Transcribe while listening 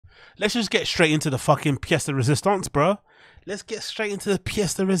let's just get straight into the fucking pièce de résistance, bro. Let's get straight into the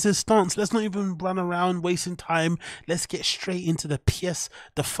pièce de résistance. Let's not even run around wasting time. Let's get straight into the pièce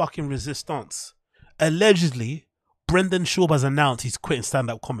de fucking résistance. Allegedly, Brendan Schaub has announced he's quitting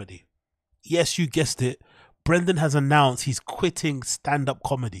stand-up comedy. Yes, you guessed it. Brendan has announced he's quitting stand-up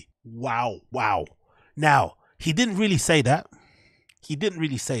comedy. Wow, wow. Now, he didn't really say that. He didn't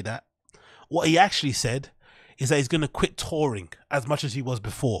really say that. What he actually said is that he's going to quit touring as much as he was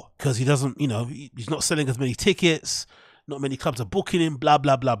before, because he doesn't, you know, he's not selling as many tickets, not many clubs are booking him, blah,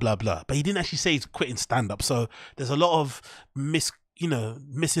 blah, blah, blah, blah. But he didn't actually say he's quitting stand-up. So there's a lot of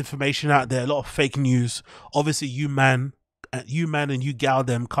misinformation out there, a lot of fake news. Obviously, you man and you gal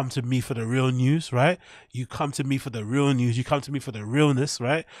them come to me for the real news, right? You come to me for the real news. You come to me for the realness,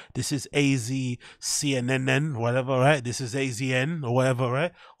 right? This is AZCNN, whatever, right? This is AZN or whatever,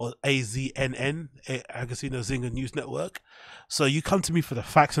 right? Or AZNN, Agosino Zinger News Network. So you come to me for the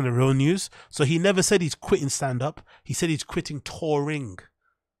facts and the real news. So he never said he's quitting stand-up. He said he's quitting touring.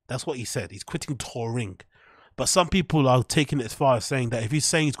 That's what he said. He's quitting touring. But some people are taking it as far as saying that if he's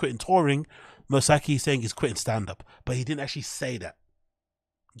saying he's quitting touring, most likely he's saying he's quitting stand-up. But he didn't actually say that.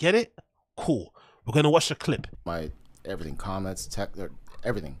 Get it? Cool. We're going to watch the clip. My everything, comments, tech,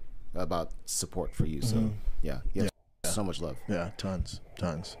 everything about support for you. So, yeah. So much love. Yeah, tons.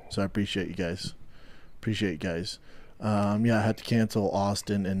 So I appreciate you guys. Yeah, I had to cancel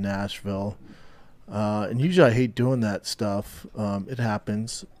Austin and Nashville. And usually I hate doing that stuff. It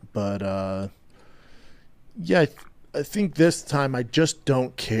happens. But, yeah, I think this time I just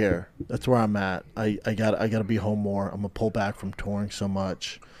don't care. That's where I'm at. I gotta be home more. I'm gonna pull back from touring so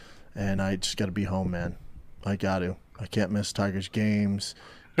much, and I just gotta be home, man. I can't miss Tigers games.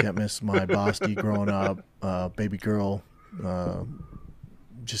 Can't miss my Bosty growing up, baby girl.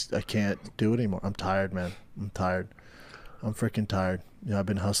 I can't do it anymore. I'm tired, man. I'm freaking tired. You know, I've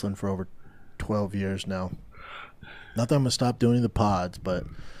been hustling for over 12 years now. Not that I'm gonna stop doing the pods, but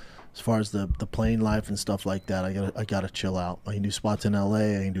as far as the plane life and stuff like that, I gotta chill out. I can do spots in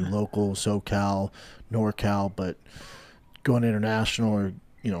LA, I can do local, SoCal, NorCal, but going international or,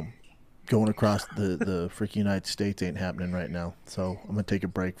 you know, going across the freaking United States ain't happening right now. So I'm gonna take a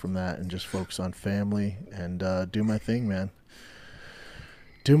break from that and just focus on family and do my thing, man.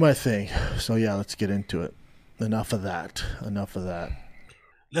 Do my thing. So yeah, let's get into it. Enough of that.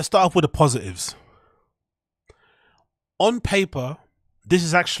 Let's start off with the positives. On paper, this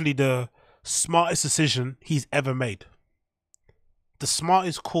is actually the smartest decision he's ever made. The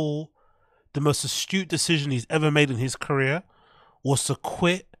smartest call, the most astute decision he's ever made in his career was to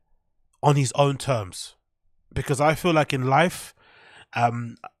quit on his own terms. Because I feel like in life,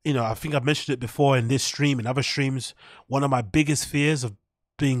 you know, I think I've mentioned it before in this stream and other streams, one of my biggest fears of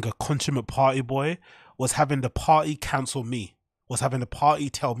being a consummate party boy was having the party cancel me. Was having the party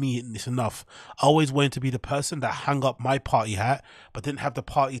tell me it's enough. I always wanted to be the person that hung up my party hat, but didn't have the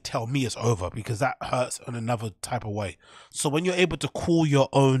party tell me it's over, because that hurts in another type of way. So when you're able to call your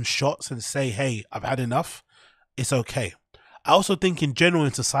own shots and say, hey, I've had enough, it's okay. I also think in general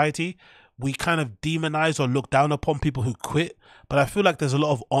in society, we kind of demonize or look down upon people who quit, but I feel like there's a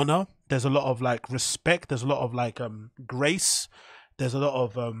lot of honor. There's a lot of like respect. There's a lot of like grace. There's a lot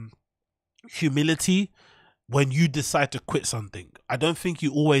of humility when you decide to quit something. I don't think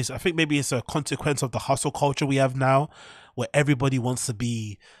you always, I think maybe it's a consequence of the hustle culture we have now, where everybody wants to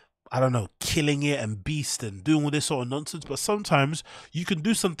be, I don't know, killing it and beast and doing all this sort of nonsense. But sometimes you can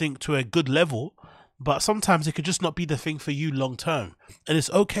do something to a good level, but sometimes it could just not be the thing for you long term. And it's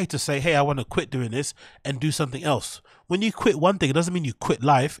okay to say, hey, I want to quit doing this and do something else. When you quit one thing, it doesn't mean you quit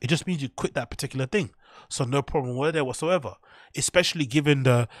life. It just means you quit that particular thing. So no problem there whatsoever. Especially given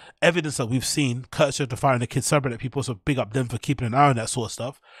the evidence that we've seen, courtesy of the Fire and the Kids subreddit people, so big up them for keeping an eye on that sort of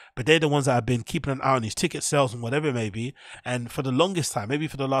stuff. But they're the ones that have been keeping an eye on these ticket sales and whatever it may be. And for the longest time, maybe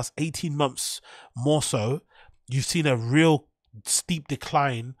for the last 18 months more so, you've seen a real steep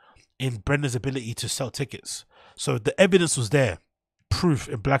decline in Brendan's ability to sell tickets. So the evidence was there, proof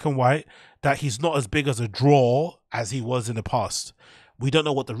in black and white, that he's not as big as a draw as he was in the past. We don't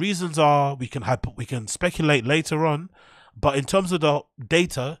know what the reasons are. We can speculate later on. But in terms of the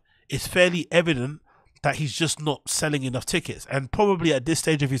data, it's fairly evident that he's just not selling enough tickets. And probably at this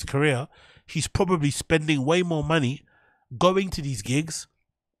stage of his career, he's probably spending way more money going to these gigs,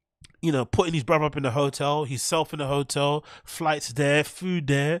 you know, putting his brother up in the hotel, himself in the hotel, flights there, food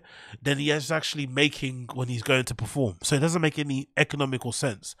there, than he is actually making when he's going to perform. So it doesn't make any economical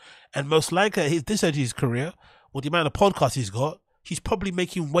sense. And most likely at this stage of his career, with the amount of podcasts he's got, he's probably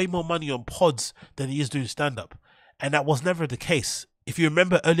making way more money on pods than he is doing stand-up. And that was never the case If you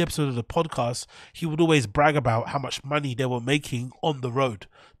remember early episode of the podcast, he would always brag about how much money they were making on the road,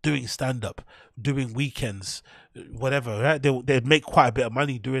 doing stand-up, doing weekends, whatever. Right? They'd make quite a bit of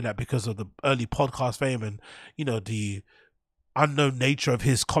money doing that because of the early podcast fame and, you know, the unknown nature of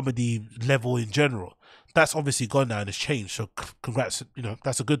his comedy level in general. That's obviously gone now and it's changed. So congrats, you know,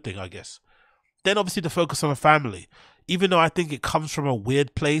 that's a good thing, I guess. Then obviously the focus on the family. Even though I think it comes from a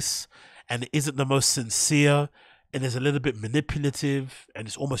weird place and it isn't the most sincere and is a little bit manipulative and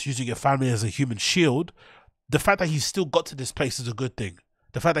it's almost using your family as a human shield, the fact that he's still got to this place is a good thing.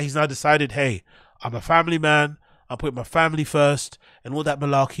 The fact that he's now decided, hey, I'm a family man, I'm putting my family first and all that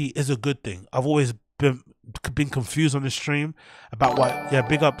malarkey is a good thing. I've always been confused on the stream about why. Yeah,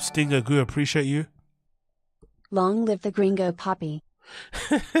 big up Stinger Goo, appreciate you. Long live the gringo poppy.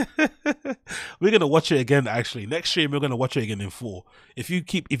 We're gonna watch it again. Actually, next stream we're gonna watch it again in full. If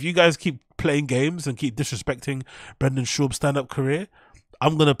you guys keep playing games and keep disrespecting Brendan Schaub's stand-up career,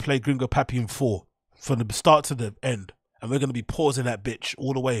 I'm gonna play Gringo Pappy in full from the start to the end, and we're gonna be pausing that bitch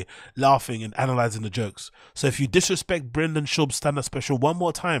all the way, laughing and analyzing the jokes. So if you disrespect Brendan Schaub's stand-up special one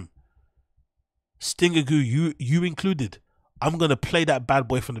more time, Stinger Goo, you included, I'm gonna play that bad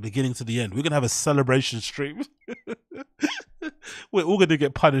boy from the beginning to the end. We're gonna have a celebration stream. We're all gonna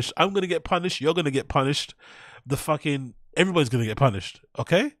get punished. I'm gonna get punished. You're gonna get punished. Everybody's gonna get punished.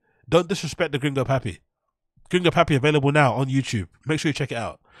 Okay? Don't disrespect the Gringo Pappy. Gringo Pappy available now on YouTube. Make sure you check it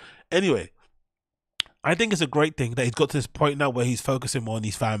out. Anyway, I think it's a great thing that he's got to this point now where he's focusing more on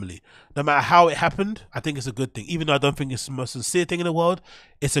his family. No matter how it happened, I think it's a good thing. Even though I don't think it's the most sincere thing in the world,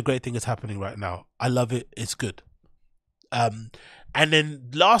 it's a great thing that's happening right now. I love it. It's good. And then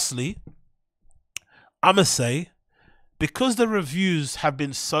lastly, I'm going to say, because the reviews have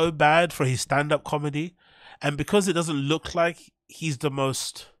been so bad for his stand-up comedy, and because it doesn't look like he's the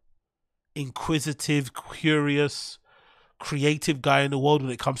most inquisitive, curious, creative guy in the world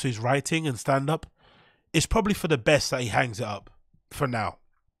when it comes to his writing and stand-up, it's probably for the best that he hangs it up for now.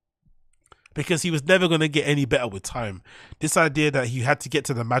 Because he was never going to get any better with time. This idea that he had to get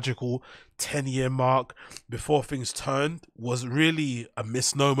to the magical 10-year mark before things turned was really a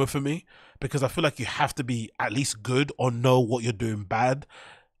misnomer for me. Because I feel like you have to be at least good or know what you're doing bad.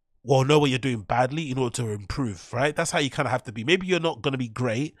 Well, know what you're doing badly in order to improve, right? That's how you kind of have to be. Maybe you're not going to be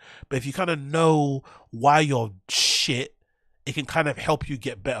great, but if you kind of know why you're shit, it can kind of help you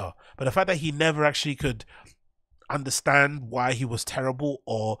get better. But the fact that he never actually could understand why he was terrible,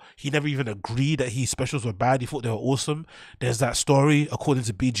 or he never even agreed that his specials were bad, he thought they were awesome. There's that story according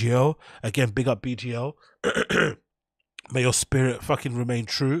to BGL. Again, big up BGL. May your spirit fucking remain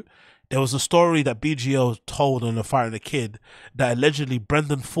true. There was a story that BGL told on The Fighter and the Kid that allegedly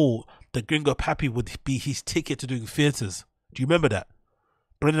Brendan thought that Gringo Pappy would be his ticket to doing theatres. Do you remember that?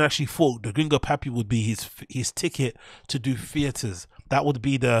 Brendan actually thought the Gringo Pappy would be his ticket to do theatres. That would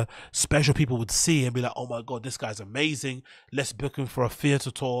be the special people would see and be like, oh my God, this guy's amazing. Let's book him for a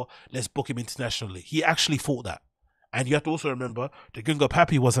theatre tour. Let's book him internationally. He actually thought that. And you have to also remember, the Gringo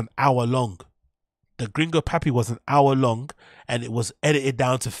Pappy was an hour long. The Gringo Pappy was an hour long and it was edited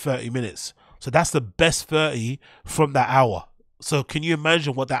down to 30 minutes. So that's the best 30 from that hour. So can you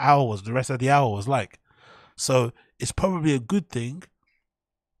imagine what that hour was, the rest of the hour was like? So it's probably a good thing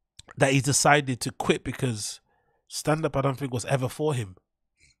that he decided to quit, because stand-up I don't think was ever for him,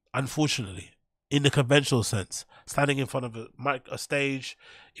 unfortunately, in the conventional sense. Standing in front of a stage,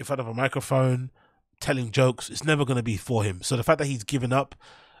 in front of a microphone, telling jokes, it's never going to be for him. So the fact that he's given up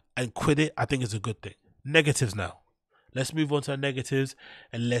and quit it, I think is a good thing. Negatives now. Let's move on to our negatives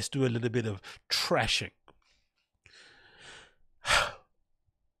and let's do a little bit of trashing.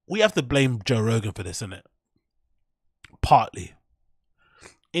 We have to blame Joe Rogan for this, innit? Partly.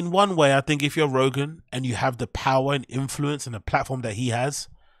 In one way, I think if you're Rogan and you have the power and influence and the platform that he has,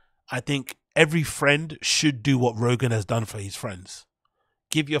 I think every friend should do what Rogan has done for his friends.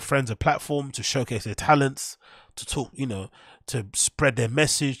 Give your friends a platform to showcase their talents, to talk, to spread their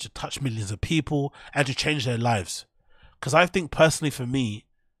message, to touch millions of people, and to change their lives. Because I think personally for me,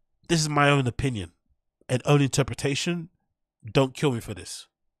 this is my own opinion and own interpretation. Don't kill me for this.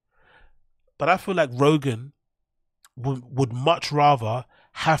 But I feel like Rogan would much rather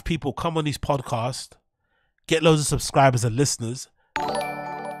have people come on his podcast, get loads of subscribers and listeners.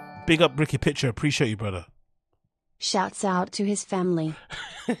 Big up Ricky Pitcher, appreciate you, brother. Shouts out to his family.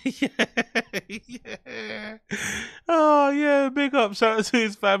 yeah. Oh yeah, big up, shout out to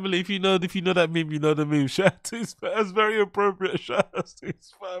his family. If you know that meme, you know the meme. Shout out to his family. That's very appropriate. Shout out to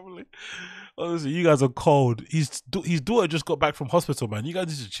his family. Honestly, you guys are cold. His daughter just got back from hospital, man. You guys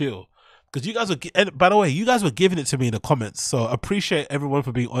need to chill. Because you guys and by the way, you guys were giving it to me in the comments. So appreciate everyone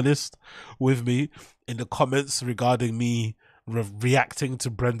for being honest with me in the comments regarding me reacting to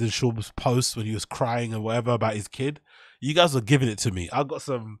Brendan Schaub's post when he was crying and whatever about his kid. You guys are giving it to me. I got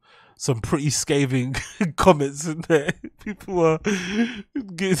some pretty scathing comments in there. People were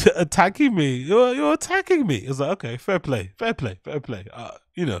attacking me. You're attacking me. It's like, okay, fair play.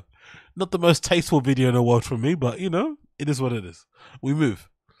 You know, not the most tasteful video in the world from me, but you know, it is what it is. We move.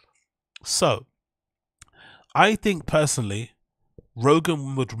 So, I think personally,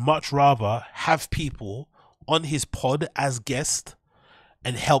 Rogan would much rather have people on his pod as guests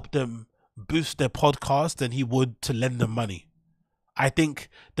and help them boost their podcast than he would to lend them money. I think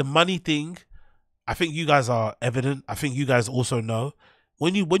the money thing, I think you guys are evident. I think you guys also know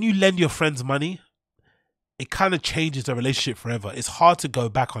when you lend your friends money, it kind of changes the relationship forever. It's hard to go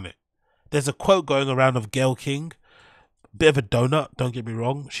back on it. There's a quote going around of Gayle King, bit of a donut, don't get me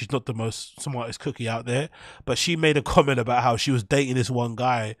wrong. She's not the most smartest cookie out there, but she made a comment about how she was dating this one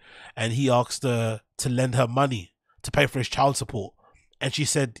guy and he asked her to lend her money to pay for his child support. And she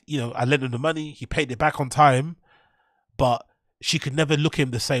said, you know, I lent him the money, he paid it back on time, but she could never look at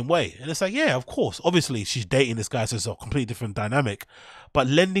him the same way. And it's like, yeah, of course. Obviously, she's dating this guy, so it's a completely different dynamic. But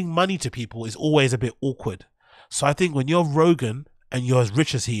lending money to people is always a bit awkward. So I think when you're Rogan and you're as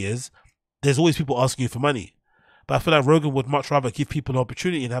rich as he is, there's always people asking you for money. But I feel like Rogan would much rather give people an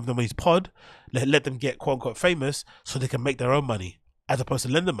opportunity and have them on his pod, let them get quote unquote famous so they can make their own money as opposed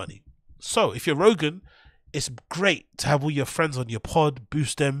to lend them money. So if you're Rogan, it's great to have all your friends on your pod,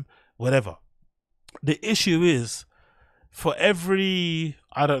 boost them, whatever. The issue is, for every,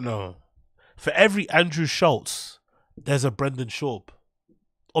 I don't know, for every Andrew Schultz, there's a Brendan Schaub.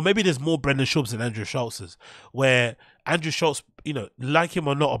 Or maybe there's more Brendan Schaubs than Andrew Schultz's, where Andrew Schultz, you know, like him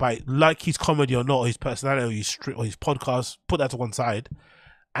or not, like his comedy or not, or his personality or his podcast, put that to one side.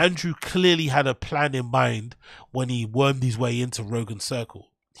 Andrew clearly had a plan in mind when he wormed his way into Rogan's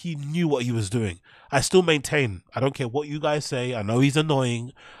circle. He knew what he was doing. I still maintain, I don't care what you guys say. I know he's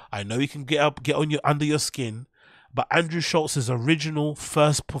annoying. I know he can get on under your skin. But Andrew Schultz's original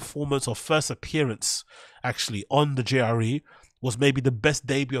first performance or first appearance, actually, on the JRE was maybe the best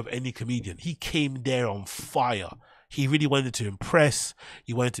debut of any comedian. He came there on fire. He really wanted to impress.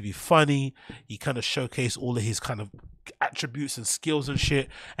 He wanted to be funny. He kind of showcased all of his kind of attributes and skills and shit.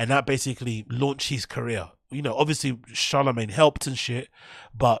 And that basically launched his career. You know, obviously Charlemagne helped and shit,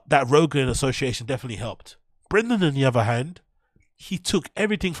 but that Rogan association definitely helped. Brendan, on the other hand, he took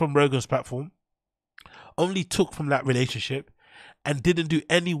everything from Rogan's platform, only took from that relationship, and didn't do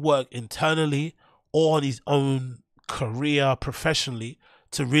any work internally or on his own career professionally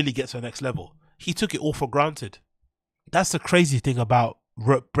to really get to the next level. He took it all for granted. That's the crazy thing about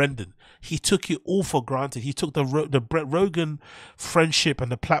Brendan. He took it all for granted. He took the Rogan friendship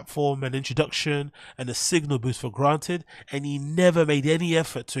and the platform and introduction and the signal boost for granted, and he never made any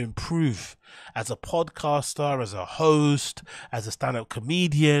effort to improve as a podcaster, as a host, as a stand-up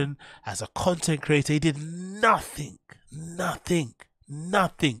comedian, as a content creator. He did nothing. And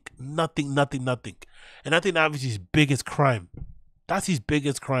I think that was his biggest crime. That's his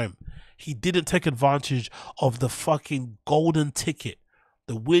biggest crime. He didn't take advantage of the fucking golden ticket,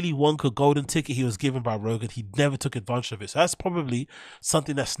 the Willy Wonka golden ticket he was given by Rogan. He never took advantage of it. So that's probably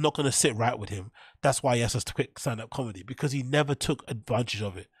something that's not going to sit right with him. That's why he has to quit stand-up comedy, because he never took advantage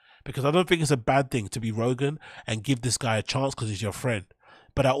of it. Because I don't think it's a bad thing to be Rogan and give this guy a chance because he's your friend.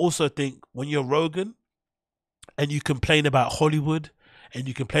 But I also think when you're Rogan and you complain about Hollywood and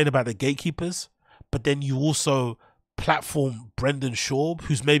you complain about the gatekeepers, but then you also platform Brendan Schaub,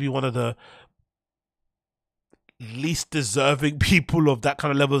 who's maybe one of the least deserving people of that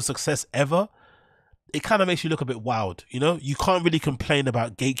kind of level of success ever, it kind of makes you look a bit wild. You know, you can't really complain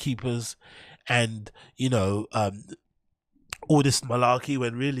about gatekeepers and, you know, all this malarkey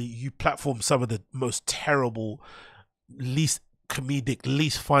when really you platform some of the most terrible, least comedic,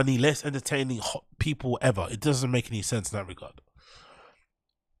 least funny, less entertaining people ever. It doesn't make any sense in that regard.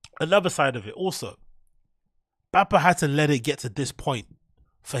 Another side of it also, Bappa had to let it get to this point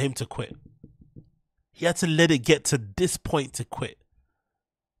for him to quit. He had to let it get to this point to quit.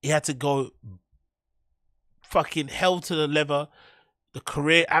 He had to go fucking hell to the leather, the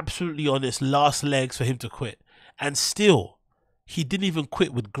career absolutely on its last legs for him to quit. And still, he didn't even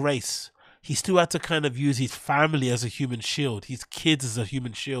quit with grace. He still had to kind of use his family as a human shield, his kids as a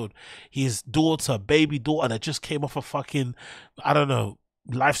human shield, his daughter, baby daughter that just came off a fucking, I don't know,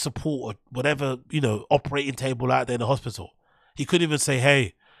 life support or whatever, you know, operating table out there in the hospital. He couldn't even say,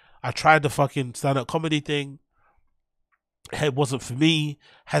 hey, I tried the fucking stand-up comedy thing. It wasn't for me.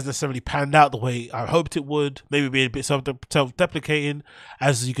 Hasn't necessarily panned out the way I hoped it would. Maybe being a bit self-deprecating.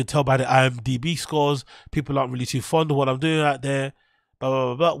 As you can tell by the IMDb scores, people aren't really too fond of what I'm doing out there. Blah,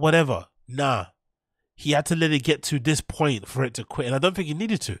 blah, blah, blah, whatever. Nah. He had to let it get to this point for it to quit, and I don't think he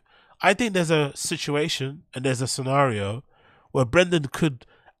needed to. I think there's a situation and there's a scenario where Brendan could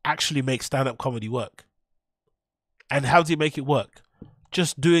actually make stand-up comedy work. And how did he make it work?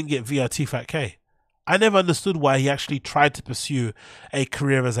 Just doing it via T-Fat-K. I never understood why he actually tried to pursue a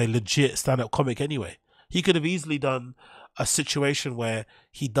career as a legit stand-up comic anyway. He could have easily done a situation where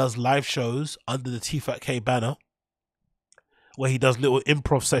he does live shows under the T-Fat-K banner, where he does little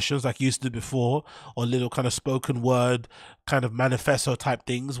improv sessions like he used to do before, or little kind of spoken word, kind of manifesto type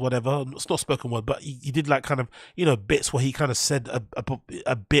things, whatever. It's not spoken word, but he did like kind of, you know, bits where he kind of said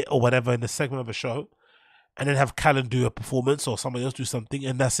a bit or whatever in the segment of a show, and then have Callan do a performance or somebody else do something,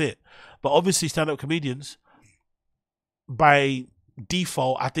 and that's it. But obviously stand-up comedians, by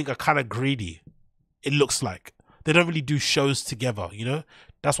default, I think are kind of greedy. It looks like they don't really do shows together, you know.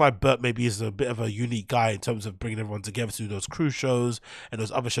 That's why Bert maybe is a bit of a unique guy in terms of bringing everyone together to do those cruise shows and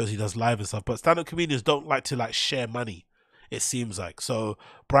those other shows he does live and stuff. But stand-up comedians don't like to like share money, it seems like. So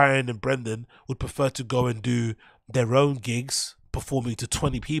Brian and Brendan would prefer to go and do their own gigs performing to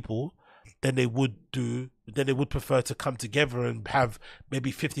 20 people than they would prefer to come together and have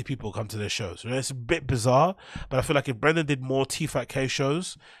maybe 50 people come to their shows. You know, it's a bit bizarre, but I feel like if Brendan did more T-Fat-K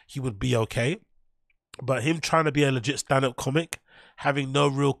shows, he would be okay. But him trying to be a legit stand-up comic, having no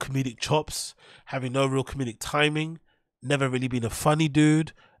real comedic chops, having no real comedic timing, never really been a funny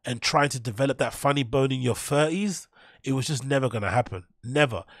dude, and trying to develop that funny bone in your 30s, it was just never going to happen.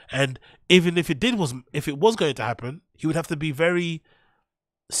 Never. And even if it was going to happen, he would have to be very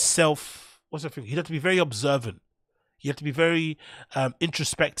he'd have to be very observant. He'd have to be very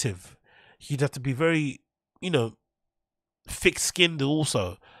introspective. He'd have to be very, you know, thick-skinned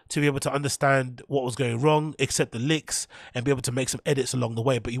also, to be able to understand what was going wrong, accept the licks, and be able to make some edits along the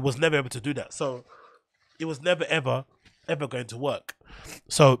way. But he was never able to do that. So it was never, ever going to work.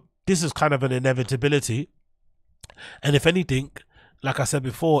 So this is kind of an inevitability. And if anything, like I said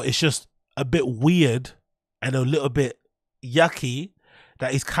before, it's just a bit weird and a little bit yucky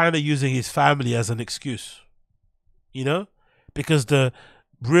that he's kind of using his family as an excuse, you know? Because the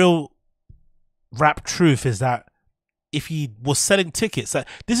real rap truth is that if he was selling tickets,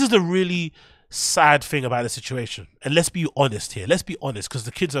 this is the really sad thing about the situation. And let's be honest here. Let's be honest, because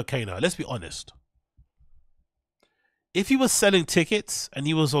the kid's okay now. Let's be honest. If he was selling tickets and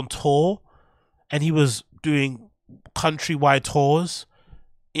he was on tour and he was doing countrywide tours,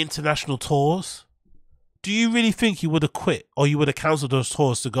 international tours, do you really think he would have quit, or he would have cancelled those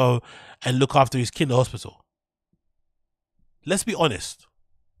tours to go and look after his kid in the hospital? Let's be honest.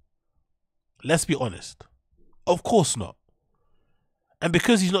 Let's be honest. Of course not. And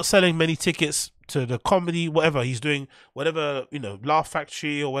because he's not selling many tickets to the comedy, whatever he's doing, whatever, you know, Laugh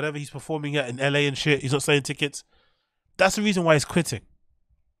Factory or whatever he's performing at in LA and shit, he's not selling tickets. That's the reason why he's quitting.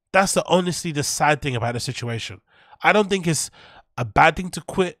 That's honestly the sad thing about the situation. I don't think it's a bad thing to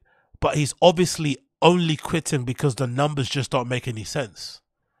quit, but he's obviously only quitting because the numbers just don't make any sense.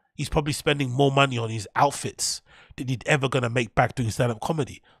 He's probably spending more money on his outfits than he'd ever gonna make back doing stand-up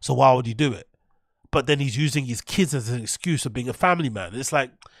comedy. So why would he do it? But then he's using his kids as an excuse of being a family man. It's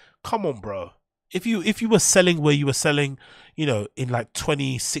like, come on, bro. If you were selling where you were selling, you know, in like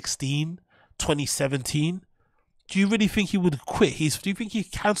 2016, 2017, do you really think he would quit? Do you think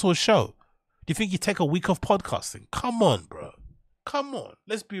he'd cancel a show? Do you think he'd take a week off podcasting? Come on, bro. Come on.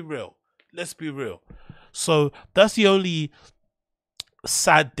 Let's be real. Let's be real. So that's the only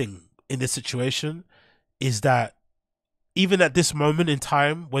sad thing in this situation, is that even at this moment in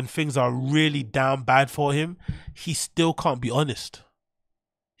time, when things are really down bad for him, he still can't be honest.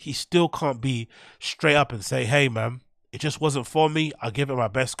 He still can't be straight up and say, hey, man, it just wasn't for me. I'll give it my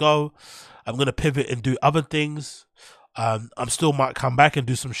best go. I'm going to pivot and do other things. I'm still might come back and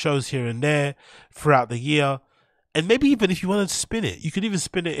do some shows here and there throughout the year. And maybe even if you wanted to spin it, you could even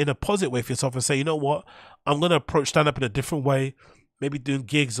spin it in a positive way for yourself and say, you know what, I'm going to approach stand-up in a different way. Maybe doing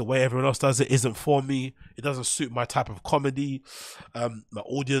gigs the way everyone else does it isn't for me. It doesn't suit my type of comedy. My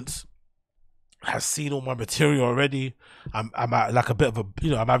audience has seen all my material already. I'm at like a bit of a, you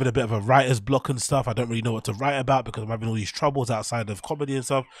know, I'm having a bit of a writer's block and stuff. I don't really know what to write about because I'm having all these troubles outside of comedy and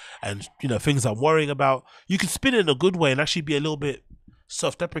stuff, and, you know, things I'm worrying about. You can spin it in a good way and actually be a little bit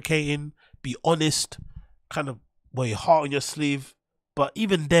self-deprecating, be honest, kind of wear your heart on your sleeve. But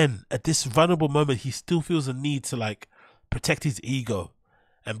even then, at this vulnerable moment, he still feels a need to like protect his ego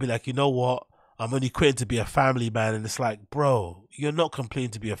and be like, you know what, I'm only quitting to be a family man. And it's like, bro, you're not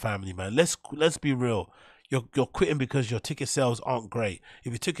completing to be a family man. Let's be real. You're quitting because your ticket sales aren't great.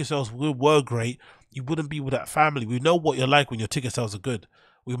 If your ticket sales were great, you wouldn't be with that family. We know what you're like when your ticket sales are good.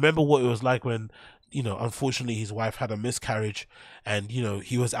 We remember what it was like when, you know, unfortunately his wife had a miscarriage and, you know,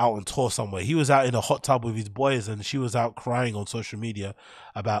 he was out on tour somewhere. He was out in a hot tub with his boys and she was out crying on social media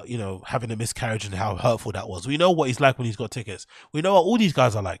about, you know, having a miscarriage and how hurtful that was. We know what he's like when he's got tickets. We know what all these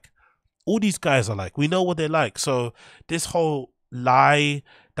guys are like. All these guys are like. We know what they're like. So this whole lie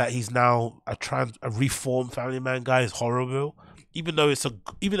that he's now a reformed family man guy is horrible. Even though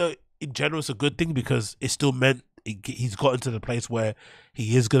in general it's a good thing because it still meant he's gotten to the place where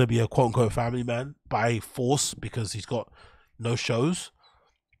he is going to be a quote-unquote family man by force because he's got no shows.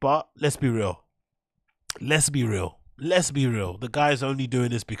 But let's be real. The guy's only doing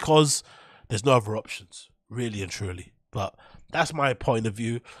this because there's no other options, really and truly. But that's my point of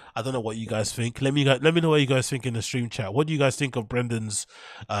view. I don't know what you guys think. Let me know what you guys think in the stream chat. What do you guys think of Brendan's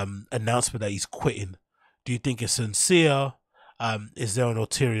announcement that he's quitting? Do you think it's sincere? Is there an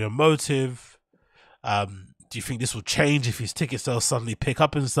ulterior motive? Do you think this will change if his ticket sales suddenly pick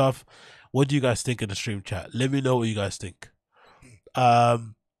up and stuff? What do you guys think in the stream chat? Let me know what you guys think. I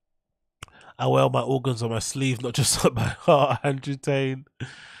wear my organs on my sleeve, not just on my heart. Andrew Tain.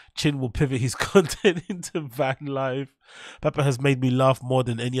 Chin will pivot his content into van life. Pepper has made me laugh more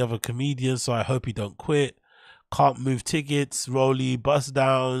than any other comedian, so I hope he don't quit. Can't move tickets. Rolly, bust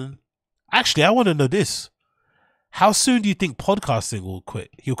down. Actually, I want to know this. How soon do you think podcasting will quit?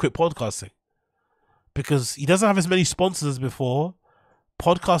 He'll quit podcasting. Because he doesn't have as many sponsors as before.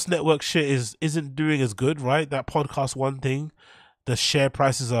 Podcast network shit isn't doing as good, right? That Podcast One thing, the share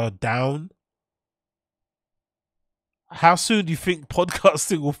prices are down. How soon do you think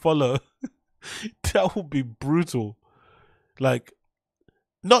podcasting will follow? That would be brutal. Like,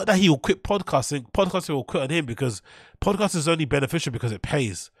 not that he will quit podcasting. Podcasting will quit on him because podcasting is only beneficial because it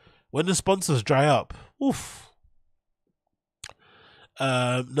pays. When the sponsors dry up, oof.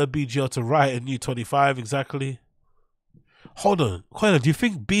 No BGL to write a new 25 exactly. Hold on. Do you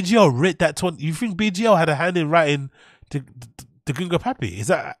think BGL writ that 20? You think BGL had a hand in writing the Gringo Pappy? Is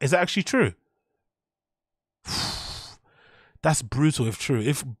that actually true? That's brutal if true.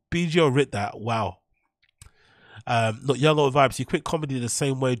 If BGL writ that, wow. Not Young Old Vibes. He quit comedy the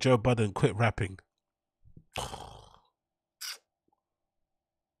same way Joe Budden quit rapping.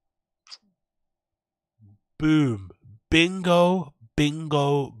 Boom. Bingo,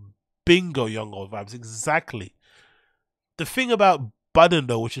 bingo, bingo, Young Old Vibes. Exactly. The thing about Budden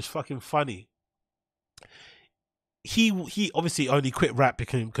though, which is fucking funny, he obviously only quit rap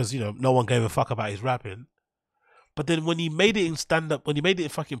because, you know, no one gave a fuck about his rapping. But then when he made it in stand-up, when he made it in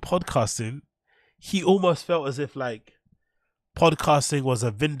fucking podcasting, he almost felt as if like podcasting was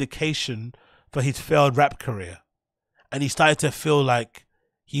a vindication for his failed rap career. And he started to feel like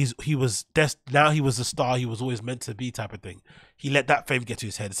now he was the star he was always meant to be type of thing. He let that fame get to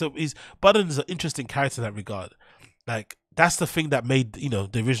his head. So Budden's an interesting character in that regard. Like, that's the thing that made, you know,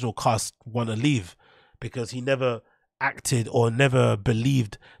 the original cast want to leave, because he never acted or never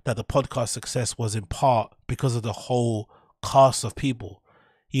believed that the podcast success was in part because of the whole cast of people.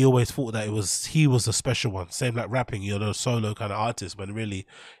 He always thought that he was a special one, same like rapping, you know, a solo kind of artist, when really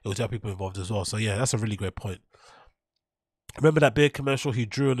it was other people involved as well. So yeah, that's a really great point. Remember that beer commercial he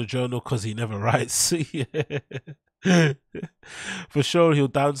drew in the journal because he never writes? For sure he'll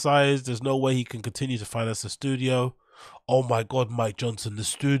downsize. There's no way he can continue to finance the studio. Oh my god, Mike Johnson, the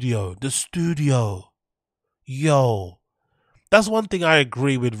studio. Yo, that's one thing I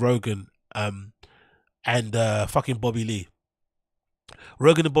agree with Rogan and fucking Bobby Lee.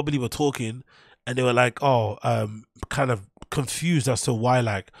 Rogan and Bobby Lee were talking and they were like, kind of confused as to why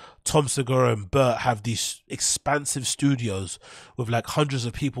like Tom Segura and Bert have these expansive studios with like hundreds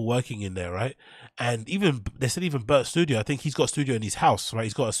of people working in there, right? And even they said even Bert's studio, I think he's got a studio in his house, right?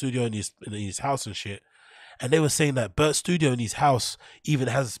 He's got a studio in his house and shit. And they were saying that Bert's studio in his house even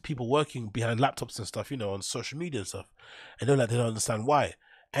has people working behind laptops and stuff, you know, on social media and stuff. And they're like, they don't understand why.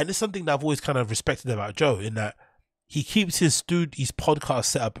 And it's something that I've always kind of respected about Joe, in that he keeps his podcast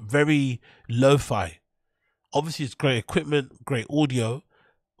set up very lo-fi. Obviously, it's great equipment, great audio,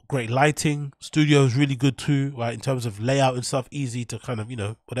 great lighting. Studio is really good too, right? In terms of layout and stuff, easy to kind of, you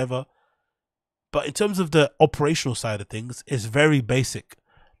know, whatever. But in terms of the operational side of things, it's very basic.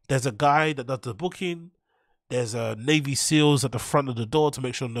 There's a guy that does the booking. There's a Navy SEALs at the front of the door to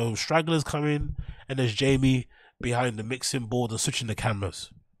make sure no stragglers come in. And there's Jamie behind the mixing board and switching the cameras.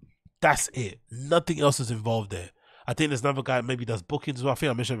 That's it. Nothing else is involved there. I think there's another guy that maybe does bookings as well. I think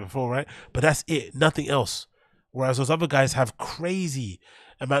I mentioned it before, right? But that's it. Nothing else. Whereas those other guys have crazy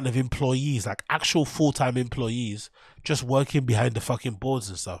amount of employees, like actual full-time employees, just working behind the fucking boards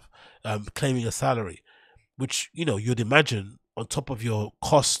and stuff, claiming a salary, which, you know, you'd imagine on top of your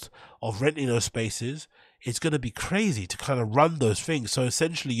cost of renting those spaces, it's going to be crazy to kind of run those things. So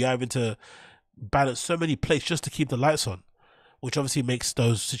essentially you're having to balance so many plates just to keep the lights on, which obviously makes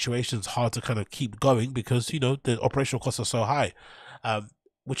those situations hard to kind of keep going because, you know, the operational costs are so high,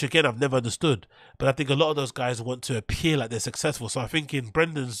 which again, I've never understood. But I think a lot of those guys want to appear like they're successful. So I think in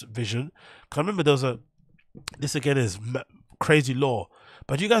Brendan's vision, because I remember there was this again is crazy law,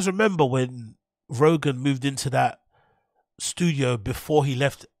 but do you guys remember when Rogan moved into that studio before he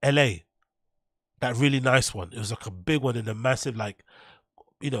left LA? That really nice one. It was like a big one in a massive, like,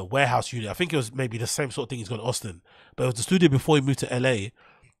 you know, warehouse unit. I think it was maybe the same sort of thing he's got in Austin, but it was the studio before he moved to LA.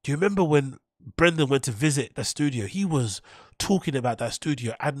 Do you remember when Brendan went to visit the studio? He was talking about that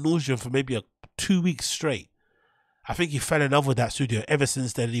studio ad nauseum for maybe 2 weeks straight. I think he fell in love with that studio ever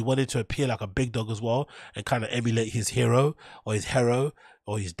since then. He wanted to appear like a big dog as well and kind of emulate his hero or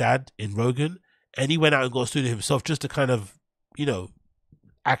his dad in Rogan. And he went out and got a studio himself just to kind of, you know,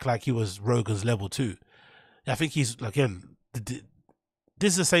 act like he was Rogan's level too. I think he's, again, this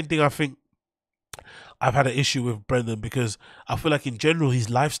is the same thing I think I've had an issue with Brendan, because I feel like in general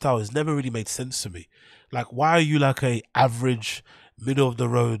his lifestyle has never really made sense to me. Like, why are you like a average middle of the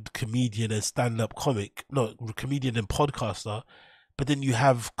road comedian and stand-up comic, no, comedian and podcaster, but then you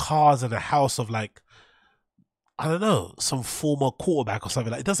have cars and a house of, like, I don't know, some former quarterback or something?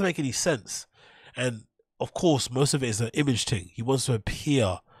 Like, it doesn't make any sense. And of course most of it is an image thing. He wants to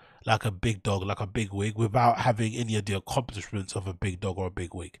appear like a big dog, like a big wig, without having any of the accomplishments of a big dog or a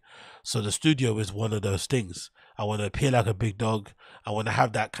big wig. So the studio is one of those things. I want to appear like a big dog. I want to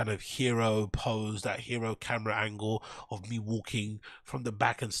have that kind of hero pose, that hero camera angle of me walking from the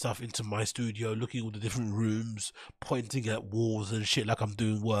back and stuff into my studio, looking at all the different rooms, pointing at walls and shit like I'm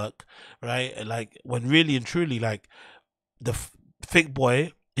doing work, right? And like, when really and truly, like, the Thick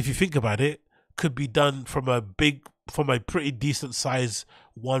Boy, if you think about it, could be done from a pretty decent size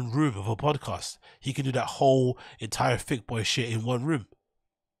one room of a podcast. He can do that whole entire Thick Boy shit in one room.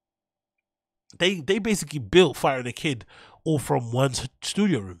 They basically built Fire and the Kid all from one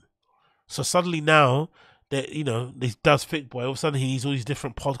studio room. So suddenly now that, you know, this does Thick Boy, all of a sudden he needs all these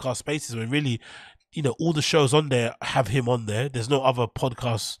different podcast spaces when really, you know, all the shows on there have him on there. There's no other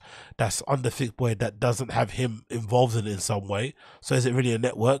podcast that's under Thick Boy that doesn't have him involved in it in some way. So is it really a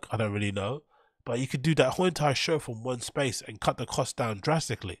network? I don't really know. But you could do that whole entire show from one space and cut the cost down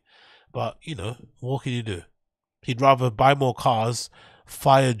drastically. But, you know, what can you do? He'd rather buy more cars,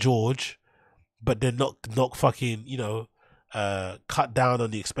 fire George, but then not fucking, you know, cut down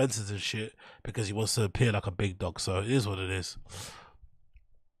on the expenses and shit because he wants to appear like a big dog. So it is what it is.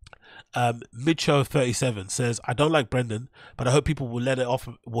 Micho37 says, I don't like Brendan, but I hope people will let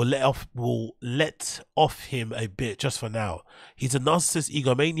off him a bit just for now. He's a narcissist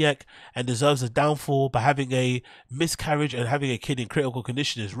egomaniac and deserves a downfall, but having a miscarriage and having a kid in critical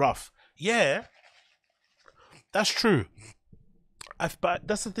condition is rough. Yeah, that's true. But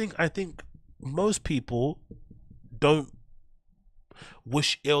that's the thing, I think most people don't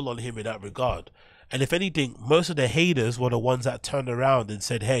wish ill on him in that regard. And if anything, most of the haters were the ones that turned around and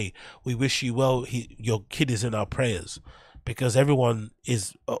said, hey, we wish you well. Your kid is in our prayers. Because everyone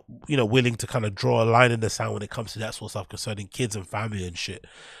is, you know, willing to kind of draw a line in the sand when it comes to that sort of stuff concerning kids and family and shit.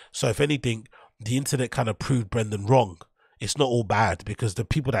 So if anything, the internet kind of proved Brendan wrong. It's not all bad, because the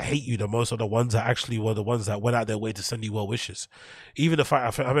people that hate you the most are the ones that actually were the ones that went out their way to send you well wishes. Even the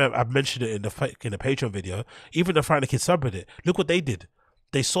fact, I mean, I mentioned it in the Patreon video, even the Fire and the Kid subreddit, look what they did.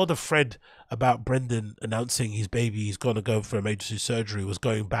 They saw the thread about Brendan announcing his baby is going to go for emergency surgery was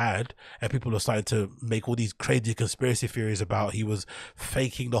going bad, and people were starting to make all these crazy conspiracy theories about he was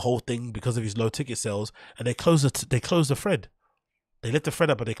faking the whole thing because of his low ticket sales, and they closed the thread. They let the thread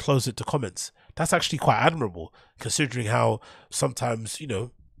up, but they closed it to comments. That's actually quite admirable, considering how sometimes, you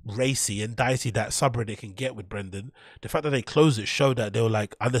know, racy and dicey that subreddit can get with Brendan. The fact that they closed it showed that they were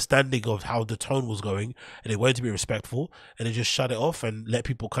like understanding of how the tone was going, and they wanted to be respectful, and they just shut it off and let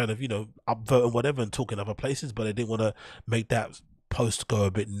people kind of, you know, upvote and whatever and talk in other places, but they didn't want to make that post go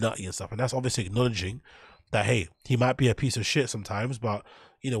a bit nutty and stuff. And that's obviously acknowledging that, hey, he might be a piece of shit sometimes, but,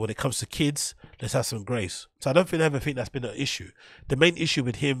 you know, when it comes to kids, let's have some grace. So I don't ever think that's been an issue. The main issue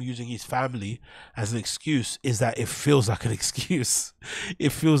with him using his family as an excuse is that it feels like an excuse.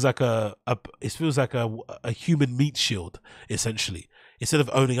 It feels like a human meat shield, essentially. Instead of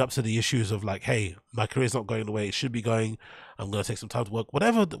owning up to the issues of like, hey, my career's not going the way it should be going, I'm going to take some time to work.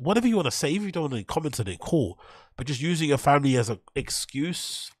 Whatever you want to say, if you don't want to comment on it, cool. But just using your family as an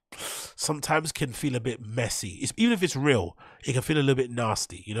excuse sometimes can feel a bit messy. Even if it's real, it can feel a little bit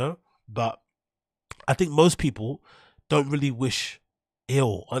nasty, you know. But I think most people don't really wish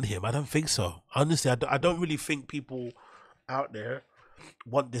ill on him. I don't think so. Honestly, I don't really think people out there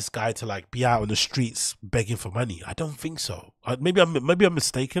want this guy to like be out on the streets begging for money. I don't think so. Maybe I'm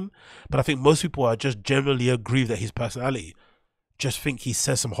mistaken, but I think most people are just generally agree that his personality. Just think he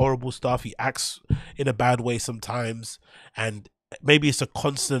says some horrible stuff. He acts in a bad way sometimes, and maybe it's a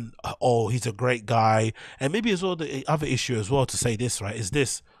constant. Oh, he's a great guy, and maybe it's all the other issue as well. To say this right is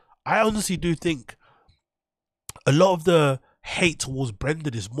this. I honestly do think a lot of the hate towards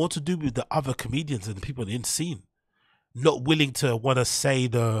Brendan is more to do with the other comedians and the people in the scene not willing to want to say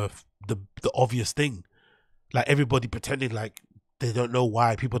the obvious thing, like everybody pretending like they don't know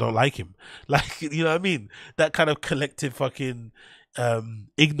why people don't like him, like, you know what I mean, that kind of collective fucking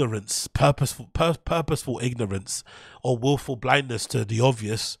ignorance, purposeful ignorance or willful blindness to the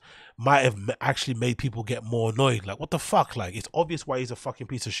obvious might have actually made people get more annoyed. Like, what the fuck, like, it's obvious why he's a fucking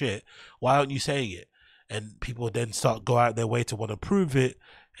piece of shit, why aren't you saying it? And people then go out their way to want to prove it,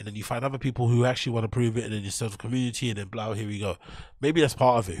 and then you find other people who actually want to prove it, and then you start a community, and then blah, here we go. Maybe that's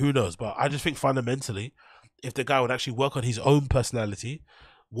part of it, who knows? But I just think fundamentally, if the guy would actually work on his own personality,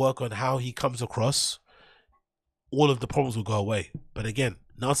 work on how he comes across, all of the problems will go away. But again,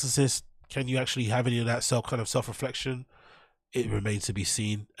 narcissist, can you actually have any of that self-reflection? It remains to be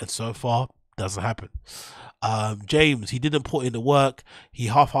seen, and so far, doesn't happen. James, he didn't put in the work. He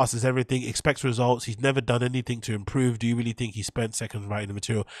half-asses everything, expects results. He's never done anything to improve. Do you really think he spent seconds writing the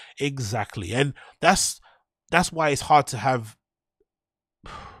material? Exactly. And that's why it's hard to have.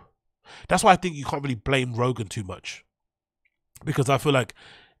 That's why I think you can't really blame Rogan too much, because I feel like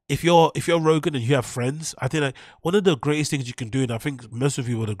if you're Rogan and you have friends, I think like one of the greatest things you can do, and I think most of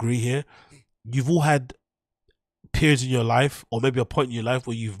you would agree here, you've all had periods in your life, or maybe a point in your life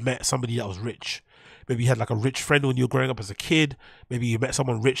where you've met somebody that was rich. Maybe you had like a rich friend when you were growing up as a kid. Maybe you met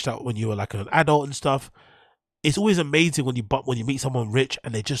someone rich that when you were like an adult and stuff. It's always amazing when you meet someone rich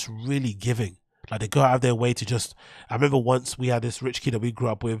and they're just really giving. Like, they go out of their way to just. I remember once we had this rich kid that we grew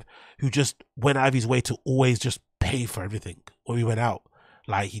up with who just went out of his way to always just pay for everything when we went out.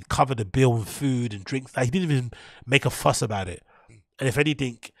 Like, he'd cover the bill with food and drinks. Like, he didn't even make a fuss about it. And if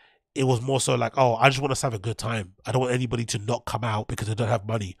anything, it was more so like, oh, I just want us to have a good time. I don't want anybody to not come out because they don't have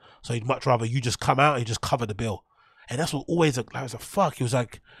money. So he'd much rather you just come out and just cover the bill. And that's what always, like, I was like, fuck. He was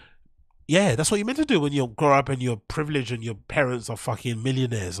like, yeah, that's what you're meant to do when you grow up and you're privileged and your parents are fucking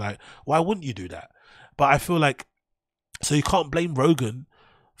millionaires. Like, why wouldn't you do that? But I feel like, so you can't blame Rogan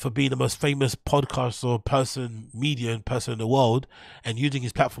for being the most famous podcast or media person in the world and using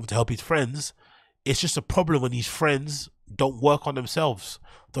his platform to help his friends. It's just a problem when his friends don't work on themselves,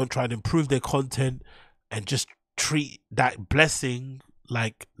 don't try and improve their content, and just treat that blessing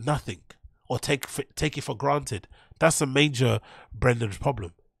like nothing, or take it for granted. That's a major Brendan's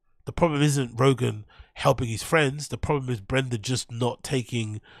problem. The problem isn't Rogan helping his friends. The problem is Brendan just not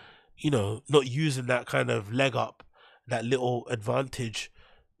taking, not using that kind of leg up, that little advantage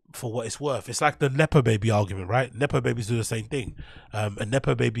for what it's worth. It's like the Nepo baby argument, right? Nepo babies do the same thing. A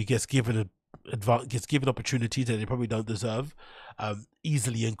Nepo baby gets given opportunities that they probably don't deserve,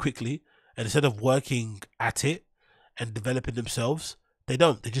 easily and quickly, and instead of working at it and developing themselves, they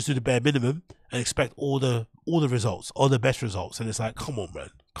don't. They just do the bare minimum and expect all the results, all the best results. And it's like, come on, man,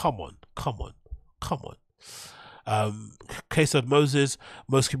 come on. Case of Moses,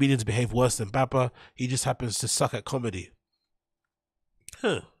 most comedians behave worse than Baba. He just happens to suck at comedy.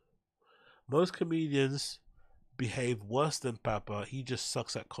 Most comedians behave worse than Baba. He just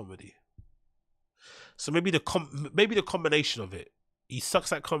sucks at comedy. So maybe the combination of it. He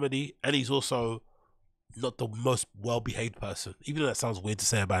sucks at comedy, and he's also not the most well-behaved person. Even though that sounds weird to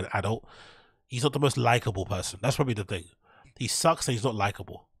say about an adult, he's not the most likable person. That's probably the thing. He sucks and he's not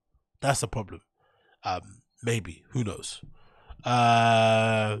likable. That's the problem. Maybe. Who knows?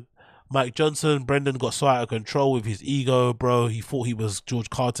 Mike Johnson, Brendan got so out of control with his ego, bro. He thought he was George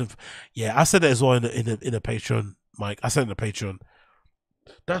Carlin. Yeah, I said that as well in a Patreon, Mike. I said in the Patreon.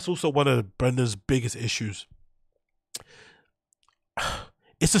 That's also one of Brendan's biggest issues.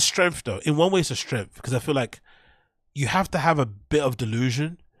 It's a strength, though. In one way, it's a strength, because I feel like you have to have a bit of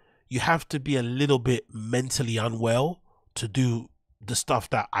delusion. You have to be a little bit mentally unwell to do the stuff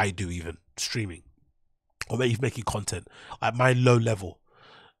that I do, even streaming or maybe making content at my low level.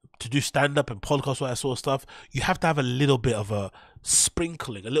 To do stand-up and podcasts, all that sort of stuff, you have to have a little bit of a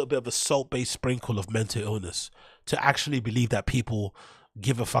sprinkling, a little bit of a salt-based sprinkle of mental illness to actually believe that people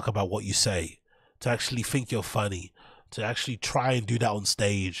give a fuck about what you say, to actually think you're funny, to actually try and do that on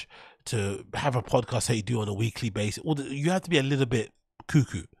stage, to have a podcast that you do on a weekly basis. You have to be a little bit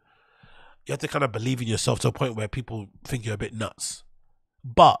cuckoo. You have to kind of believe in yourself to a point where people think you're a bit nuts.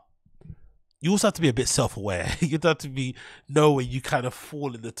 But you also have to be a bit self-aware. You have to know where you kind of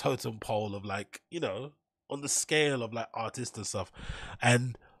fall in the totem pole of, like, on the scale of like artists and stuff.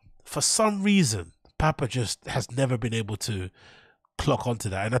 And for some reason, Papa just has never been able to clock onto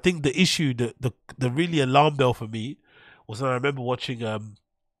that. And I think the issue, the really alarm bell for me was when I remember watching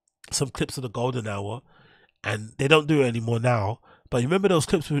some clips of the Golden Hour, and they don't do it anymore now. But you remember those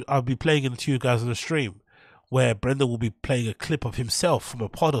clips I'll be playing in to you guys on the stream, where Brendan will be playing a clip of himself from a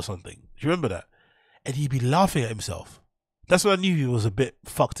pod or something. Do you remember that? And he'd be laughing at himself. That's when I knew he was a bit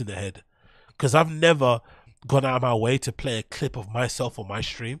fucked in the head. Because I've never gone out of my way to play a clip of myself on my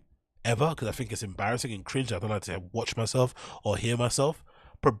stream, ever, because I think it's embarrassing and cringe. I don't like to watch myself or hear myself.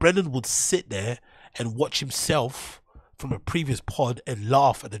 But Brendan would sit there and watch himself from a previous pod and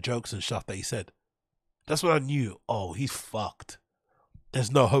laugh at the jokes and stuff that he said. That's when I knew, oh, he's fucked.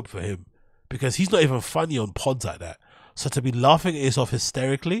 There's no hope for him, because he's not even funny on pods like that. So to be laughing at yourself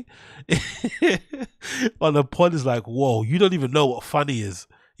hysterically on a pod is like, whoa, you don't even know what funny is.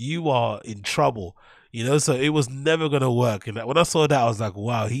 You are in trouble, you know. So it was never gonna work. And when I saw that, I was like,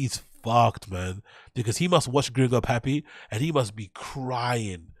 wow, he's fucked, man, because he must watch Gringo Pappy and he must be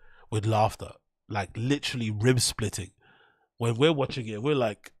crying with laughter, like literally rib splitting. When we're watching it, we're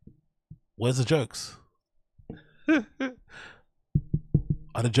like, where's the jokes?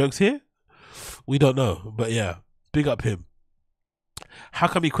 Are the jokes here? We don't know, but yeah, big up him. How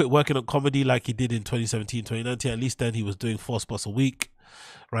come he quit working on comedy like he did in 2017, 2019? At least then he was doing 4 spots a week.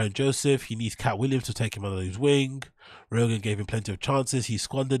 Ryan Joseph, he needs Cat Williams to take him under his wing. Rogan gave him plenty of chances. He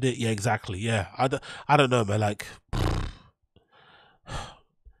squandered it. Yeah, exactly. Yeah, I don't know, man. Like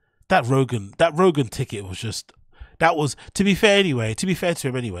that Rogan ticket was just, that was, to be fair anyway, to be fair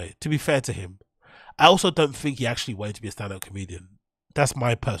to him, I also don't think he actually wanted to be a stand-up comedian. That's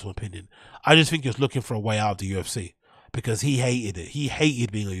my personal opinion. I just think he was looking for a way out of the UFC, because he hated it. He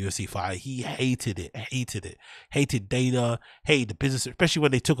hated being a UFC fighter. He hated it. Hated Dana, hated the business, especially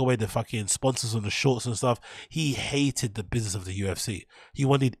when they took away the fucking sponsors on the shorts and stuff. He hated the business of the UFC. He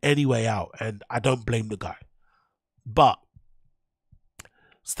wanted any way out, and I don't blame the guy. But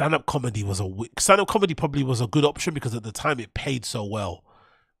stand-up comedy probably was a good option, because at the time it paid so well.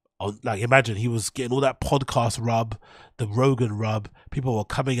 Like, imagine he was getting all that podcast rub, the Rogan rub. People were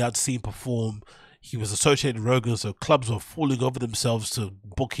coming out to see him perform. He was associated with Rogan, so clubs were falling over themselves to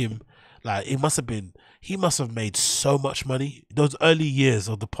book him. Like, he must have made so much money. Those early years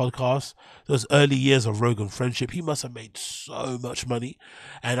of the podcast, those early years of Rogan friendship, he must have made so much money.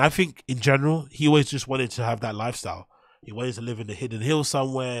 And I think in general, he always just wanted to have that lifestyle. He wanted to live in the hidden hills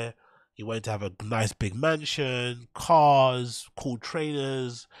somewhere. He wanted to have a nice big mansion, cars, cool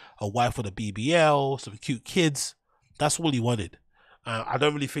trainers, a wife with a BBL, some cute kids. That's all he wanted. I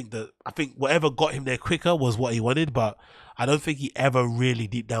don't really think that, I think whatever got him there quicker was what he wanted, but I don't think he ever really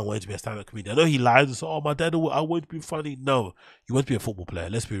deep down wanted to be a stand-up comedian. I know he lied and said, oh, my dad, I want to be funny. No, you want to be a football player,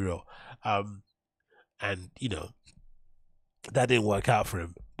 let's be real. And, you know, that didn't work out for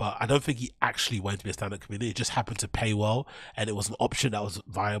him. But I don't think he actually wanted to be a stand-up comedian. It just happened to pay well, and it was an option that was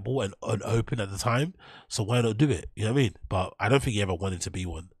viable and open at the time. So why not do it? You know what I mean? But I don't think he ever wanted to be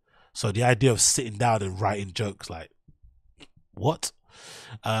one. So the idea of sitting down and writing jokes, like, what?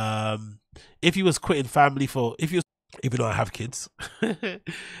 If he was quitting family even though I have kids,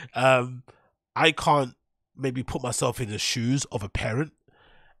 I can't maybe put myself in the shoes of a parent,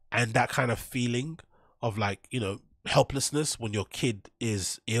 and that kind of feeling of, like, you know, helplessness when your kid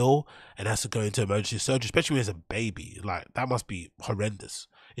is ill and has to go into emergency surgery, especially when it's a baby. Like, that must be horrendous,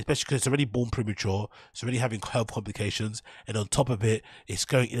 especially because it's already born premature, it's already having health complications, and on top of it, it's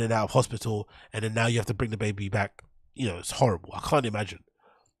going in and out of hospital, and then now you have to bring the baby back. You know, it's horrible. I can't imagine.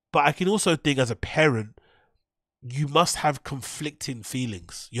 But I can also think, as a parent, you must have conflicting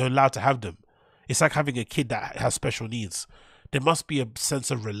feelings. You're allowed to have them. It's like having a kid that has special needs. There must be a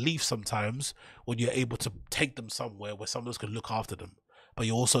sense of relief sometimes when you're able to take them somewhere where someone's going to look after them. But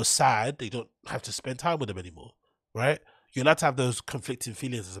you're also sad they don't have to spend time with them anymore, right? You're allowed to have those conflicting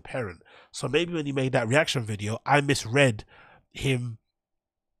feelings as a parent. So maybe when he made that reaction video, I misread him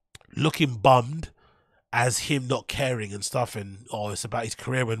looking bummed as him not caring and stuff, and it's about his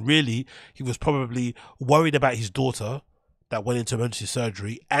career, when really he was probably worried about his daughter that went into emergency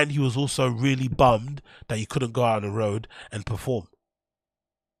surgery, and he was also really bummed that he couldn't go out on the road and perform.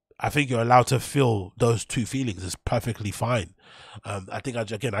 I think you're allowed to feel those two feelings. It's perfectly fine. I think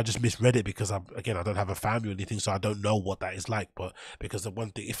I just misread it because I don't have a family or anything, so I don't know what that is like. But because the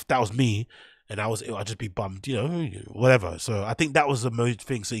one thing, if that was me and I was ill, I'd just be bummed, you know, whatever. So I think that was the most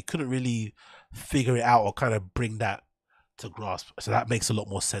thing. So he couldn't really figure it out or kind of bring that to grasp. So that makes a lot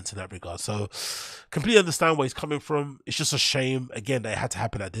more sense in that regard. So completely understand where he's coming from. It's just a shame, again, that it had to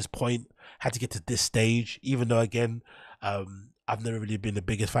happen at this point, had to get to this stage, even though, again, I've never really been the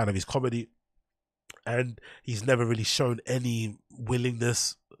biggest fan of his comedy. and he's never really shown any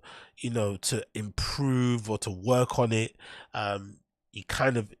willingness, to improve or to work on it. He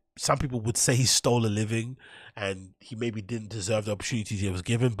kind of, some people would say he stole a living, and he maybe didn't deserve the opportunities he was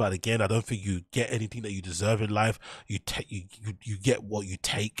given. But again, I don't think you get anything that you deserve in life. You get what you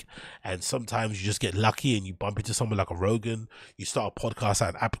take, and sometimes you just get lucky and you bump into someone like a Rogan. You start a podcast,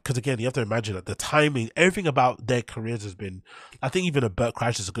 and because again, you have to imagine that the timing, everything about their careers has been. I think even a Bert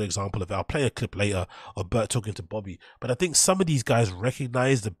Kreischer is a good example of it. I'll play a clip later of Bert talking to Bobby, but I think some of these guys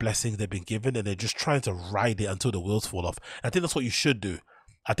recognize the blessings they've been given, and they're just trying to ride it until the wheels fall off. I think that's what you should do.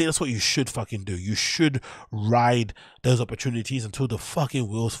 I think that's what you should fucking do. You should ride those opportunities until the fucking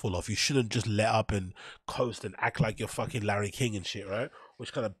wheels fall off. You shouldn't just let up and coast and act like you're fucking Larry King and shit, right?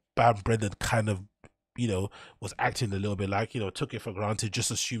 Which kind of bad Brendan kind of, was acting a little bit like, took it for granted, just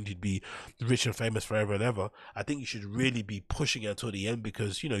assumed he'd be rich and famous forever and ever. I think you should really be pushing it until the end,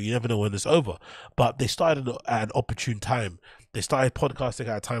 because, you never know when it's over. But they started at an opportune time. They started podcasting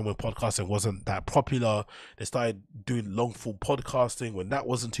at a time when podcasting wasn't that popular. They started doing long form podcasting when that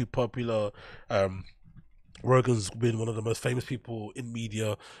wasn't too popular. Rogan's been one of the most famous people in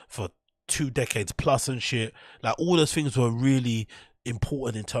media for 2 decades plus and shit. Like, all those things were really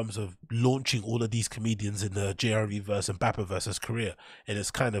important in terms of launching all of these comedians in the JRE verse and Bapper versus career, and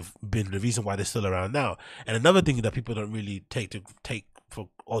it's kind of been the reason why they're still around now. And another thing that people don't really take for,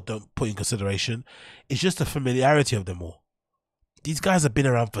 or don't put in consideration, is just the familiarity of them all. These guys have been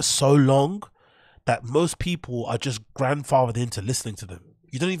around for so long that most people are just grandfathered into listening to them.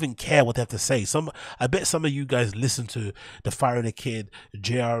 You don't even care what they have to say. I bet some of you guys listen to the Fire and the Kid,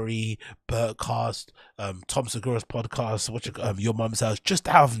 JRE, Bertcast, Tom Segura's podcast, Your Mum's House, just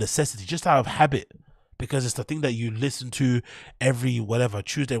out of necessity, just out of habit, because it's the thing that you listen to every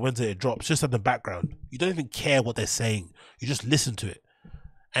Tuesday, Wednesday it drops, just in the background. You don't even care what they're saying. You just listen to it.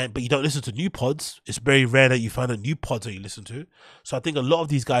 But you don't listen to new pods. It's very rare that you find a new pods that you listen to. So I think a lot of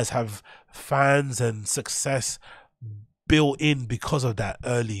these guys have fans and success built in because of that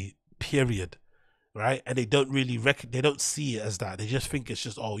early period, right? And they don't really they don't see it as that. They just think it's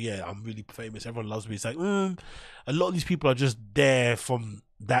just, oh yeah, I'm really famous, everyone loves me. It's like, a lot of these people are just there from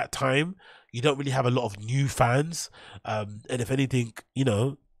that time. You don't really have a lot of new fans, and if anything,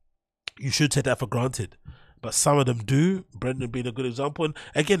 you should take that for granted. But some of them do, Brendan being a good example. And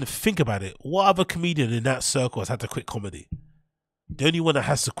again, think about it. What other comedian in that circle has had to quit comedy? The only one that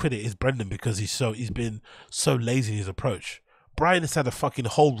has to quit it is Brendan, because he's been so lazy in his approach. Brian has had a fucking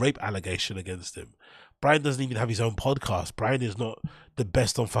whole rape allegation against him. Brian doesn't even have his own podcast. Brian is not the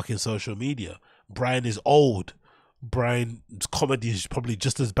best on fucking social media. Brian is old. Brian's comedy is probably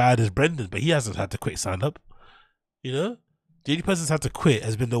just as bad as Brendan, but he hasn't had to quit stand-up. The only person that's had to quit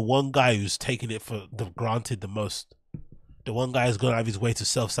has been the one guy who's taken it for granted the most. The one guy who's gone out of his way to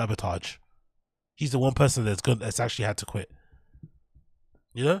self-sabotage. He's the one person that's actually had to quit.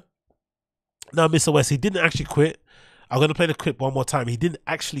 Now, Mr. West, he didn't actually quit. I'm going to play the clip one more time. He didn't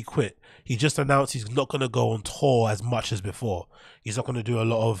actually quit. He just announced he's not going to go on tour as much as before. He's not going to do a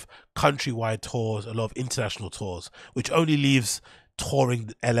lot of countrywide tours, a lot of international tours, which only leaves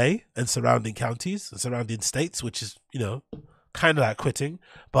touring LA and surrounding counties and surrounding states, which is, kind of like quitting.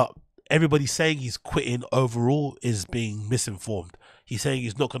 But everybody saying he's quitting overall is being misinformed. He's saying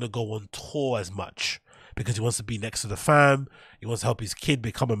he's not going to go on tour as much because he wants to be next to the fam. He wants to help his kid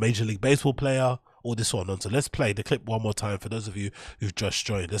become a Major League Baseball player. All this sort of nonsense. Let's play the clip one more time for those of you who've just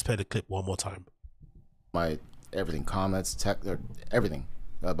joined. Let's play the clip one more time. My everything, comments, everything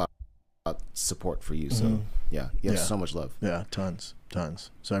about support for you. So yeah, you have so much love. Yeah, tons.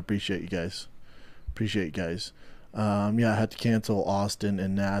 So I appreciate you guys. I had to cancel Austin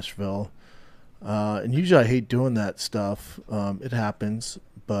and Nashville. And usually I hate doing that stuff. It happens,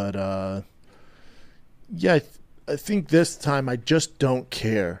 but I think this time I just don't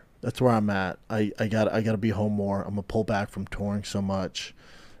care. That's where I'm at. I gotta be home more. I'm gonna pull back from touring so much,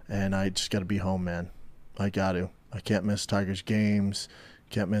 and I just gotta be home, man. I can't miss Tigers games.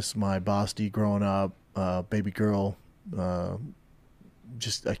 Can't miss my Bosty growing up, baby girl. I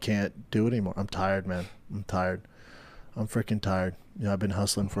can't do it anymore. I'm tired, man. I'm tired. I'm freaking tired. I've been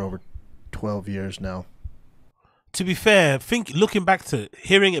hustling for over 12 years now. To be fair, looking back to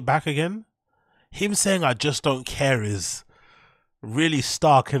hearing it back again, him saying I just don't care is really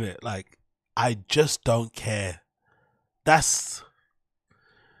stark, isn't it? Like, I just don't care. That's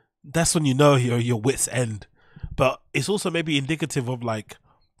when you know you're your wit's end. But it's also maybe indicative of, like,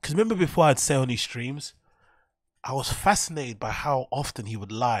 because remember before I'd say on these streams, I was fascinated by how often he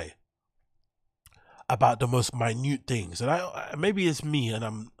would lie about the most minute things. And maybe it's me,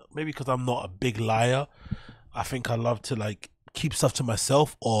 and maybe because I'm not a big liar, I think I love to, like, keep stuff to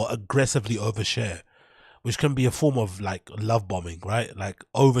myself or aggressively overshare, which can be a form of like love bombing, right? Like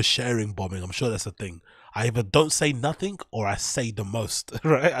oversharing bombing. I'm sure that's a thing. I either don't say nothing or I say the most,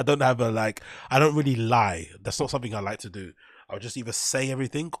 right? I don't have I don't really lie. That's not something I like to do. I'll just either say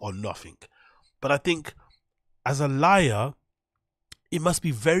everything or nothing. But I think as a liar, it must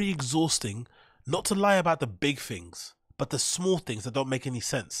be very exhausting not to lie about the big things, but the small things that don't make any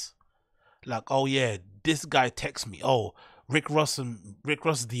sense. Like, oh yeah, this guy texts me. Oh, Rick Ross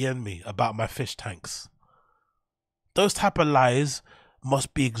DM'd me about my fish tanks. Those type of lies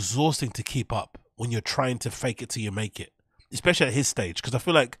must be exhausting to keep up when you're trying to fake it till you make it, especially at his stage. Because I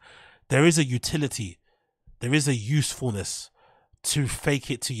feel like there is a utility, there is a usefulness to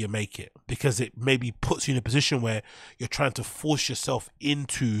fake it till you make it, because it maybe puts you in a position where you're trying to force yourself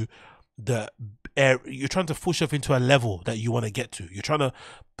into you're trying to push yourself into a level that you want to get to. You're trying to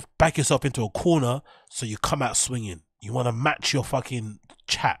back yourself into a corner so you come out swinging. You want to match your fucking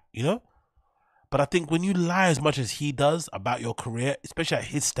chat, you know? But I think when you lie as much as he does about your career, especially at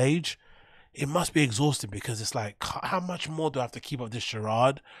his stage, it must be exhausting, because it's like, how much more do I have to keep up this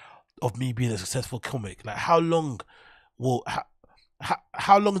charade of me being a successful comic? Like, how long is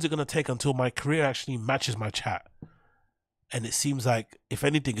it going to take until my career actually matches my chat? And it seems like, if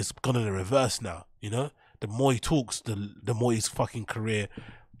anything, it's gone in the reverse now, you know? The more he talks, the more his fucking career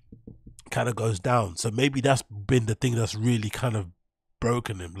kind of goes down. So maybe that's been the thing that's really kind of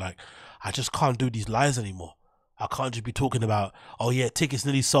broken him. Like, I just can't do these lies anymore. I can't just be talking about, oh yeah, tickets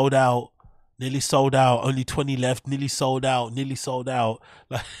nearly sold out, only 20 left, nearly sold out.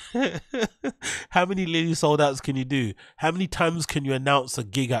 Like, how many nearly sold outs can you do? How many times can you announce a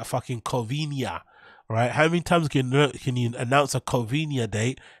gig at fucking Covina, right? How many times can you announce a Covina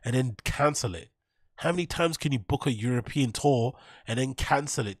date and then cancel it? How many times can you book a European tour and then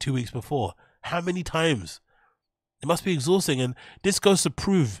cancel it 2 weeks before? How many times? It must be exhausting. And this goes to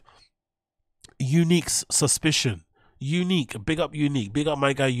prove Unique's suspicion. Unique, big up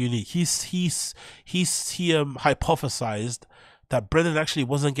my guy Unique. He hypothesized that Brendan actually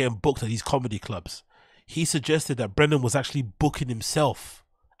wasn't getting booked at these comedy clubs. He suggested that Brendan was actually booking himself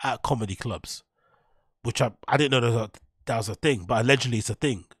at comedy clubs, which I didn't know that was a thing, but allegedly it's a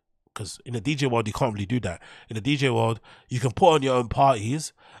thing. Because in the DJ world, you can't really do that. In the DJ world, you can put on your own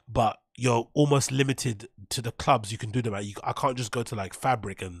parties, but you're almost limited to the clubs you can do them at. I can't just go to like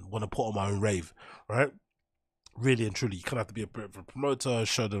Fabric and want to put on my own rave, right? Really and truly, you kind of have to be a promoter,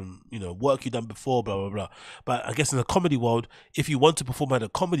 show them, you know, work you've done before, blah, blah, blah. But I guess in the comedy world, if you want to perform at a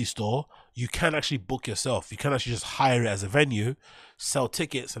comedy store, you can actually book yourself. You can actually just hire it as a venue, sell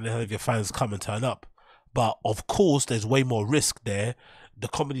tickets, and then have your fans come and turn up. But of course, there's way more risk there. The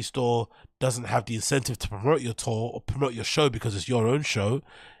comedy store doesn't have the incentive to promote your tour or promote your show because it's your own show.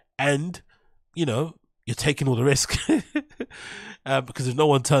 And, you know, you're taking all the risk. Because if no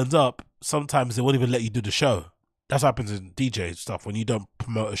one turns up, sometimes they won't even let you do the show. That's what happens in DJ stuff. When you don't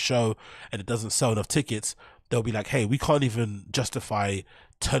promote a show and it doesn't sell enough tickets, they'll be like, hey, we can't even justify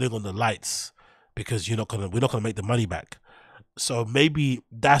turning on the lights because we're not gonna make the money back. So maybe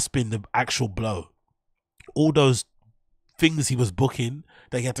that's been the actual blow. All those things he was booking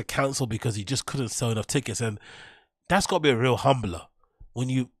that he had to cancel because he just couldn't sell enough tickets, and that's got to be a real humbler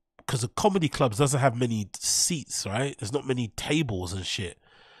because the comedy clubs doesn't have many seats, right? There's not many tables and shit.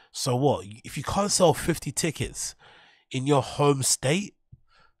 So what if you can't sell 50 tickets in your home state?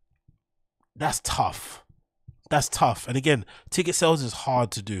 That's tough. And again, ticket sales is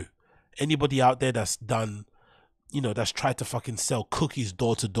hard to do. Anybody out there that's done, that's tried to fucking sell cookies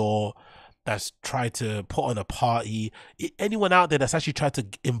door to door, that's tried to put on a party, anyone out there that's actually tried to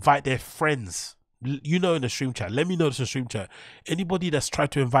invite their friends, in the stream chat, let me know this in the stream chat. Anybody that's tried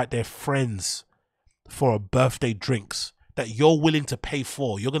to invite their friends for a birthday drinks that you're willing to pay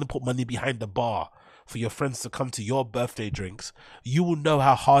for, you're going to put money behind the bar for your friends to come to your birthday drinks, you will know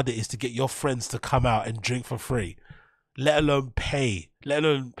how hard it is to get your friends to come out and drink for free, let alone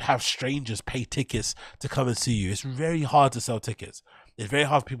have strangers pay tickets to come and see you. It's very hard to sell tickets. It's very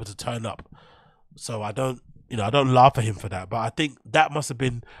hard for people to turn up. So I don't laugh at him for that, but I think that must have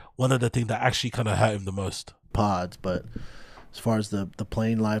been one of the things that actually kind of hurt him the most. Pods, but as far as the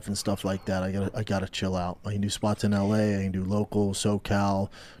plane life and stuff like that, I gotta chill out. I can do spots in LA, I can do local, SoCal,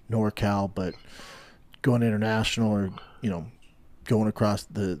 NorCal, but going international or going across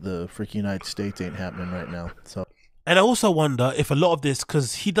the freaking United States ain't happening right now. So, and I also wonder if a lot of this,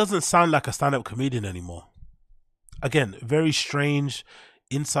 because he doesn't sound like a stand-up comedian anymore. Again, very strange.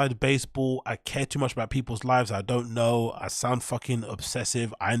 Inside baseball, I care too much about people's lives. I don't know. I sound fucking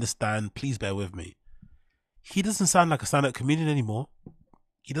obsessive. I understand. Please bear with me. He doesn't sound like a stand-up comedian anymore.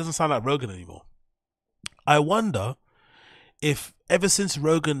 He doesn't sound like Rogan anymore. I wonder if ever since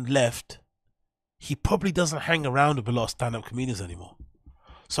Rogan left, he probably doesn't hang around with a lot of stand-up comedians anymore.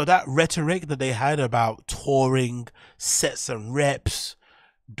 So that rhetoric that they had about touring, sets and reps,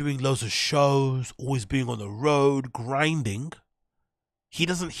 doing loads of shows, always being on the road, grinding, he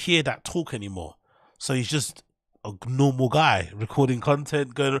doesn't hear that talk anymore. So he's just a normal guy recording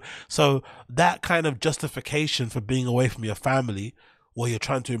content, going. So that kind of justification for being away from your family, where you're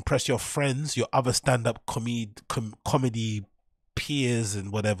trying to impress your friends, your other stand-up comedy peers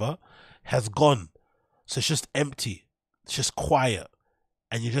and whatever, has gone. So it's just empty. It's just quiet.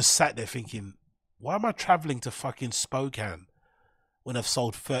 And you just sat there thinking, why am I traveling to fucking Spokane when I've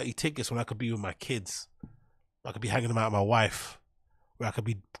sold 30 tickets when I could be with my kids? I could be hanging them out with my wife, where I could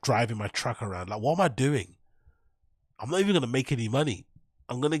be driving my truck around. Like, what am I doing? I'm not even going to make any money.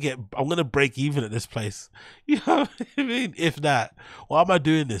 I'm going to break even at this place. You know what I mean? If that, why am I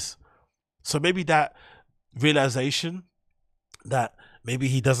doing this? So maybe that realization that maybe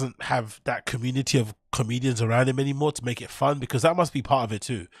he doesn't have that community of comedians around him anymore to make it fun, because that must be part of it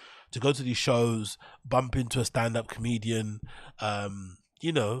too. To go to these shows, bump into a stand-up comedian,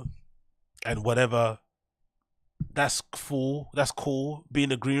 you know, and whatever. That's cool. That's cool. Being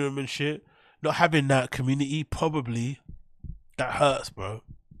in a green room and shit. Not having that community, probably that hurts, bro.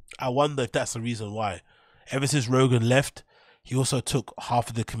 I wonder if that's the reason why. Ever since Rogan left, he also took half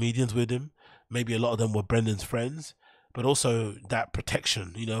of the comedians with him. Maybe a lot of them were Brendan's friends. But also that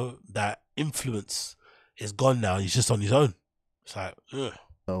protection, you know, that influence is gone now. He's just on his own. It's like, ugh.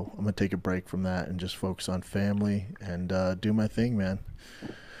 So I'm going to take a break from that and just focus on family and do my thing, man.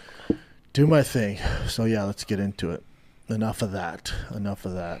 Do my thing. So yeah, let's get into it. Enough of that. Enough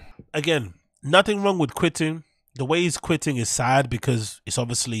of that. Again, nothing wrong with quitting. The way he's quitting is sad because it's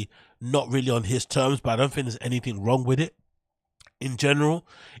obviously not really on his terms, but I don't think there's anything wrong with it. In general,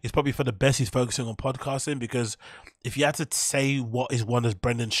 it's probably for the best he's focusing on podcasting, because if you had to say what is one of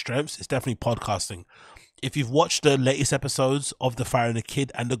Brendan's strengths, it's definitely podcasting. If you've watched the latest episodes of The Fire and the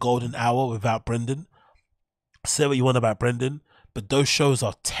Kid and The Golden Hour without Brendan, say what you want about Brendan, but those shows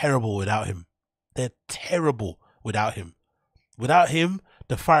are terrible without him. They're terrible without him. Without him,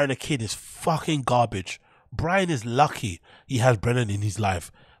 The Fire and the Kid is fucking garbage. Brian is lucky he has Brendan in his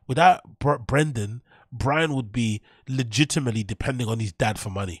life. Without Brendan, Brian would be legitimately depending on his dad for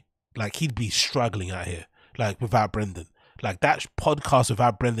money. Like, he'd be struggling out here, like, without Brendan. Like, that podcast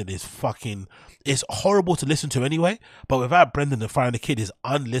without Brendan is fucking, it's horrible to listen to anyway, but without Brendan, The Fire and the Kid is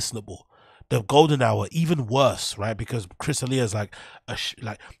unlistenable. The Golden Hour, even worse, right? Because Chris D'Elia is like,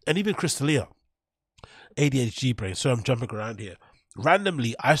 and even Chris D'Elia, ADHD brain, so I'm jumping around here.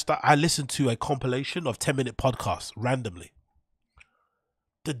 Randomly, I listened to a compilation of 10-minute podcasts, randomly.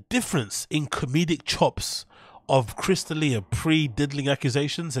 The difference in comedic chops of Chris D'Elia pre-diddling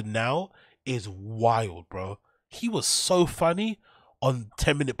accusations and now is wild, bro. He was so funny on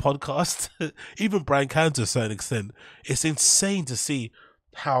 10-minute podcasts. Even Brian Can to a certain extent. It's insane to see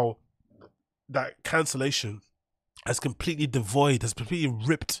how that cancellation has completely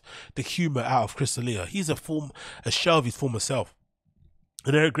ripped the humor out of Chris D'Elia. He's a shell of his former self.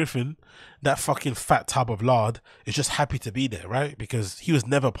 And Eric Griffin, that fucking fat tub of lard, is just happy to be there, right? Because he was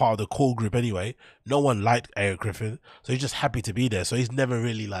never part of the core group anyway. No one liked Eric Griffin, so he's just happy to be there. So he's never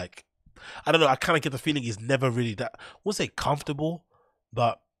really like, I don't know, I kind of get the feeling he's never really that, I won't say comfortable,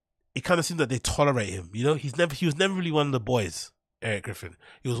 but it kind of seems that they tolerate him, you know? He was never really one of the boys, Eric Griffin.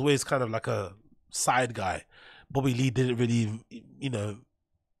 He was always kind of like a side guy. Bobby Lee didn't really, you know,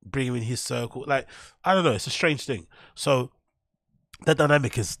 bring him in his circle. Like, I don't know, it's a strange thing. So that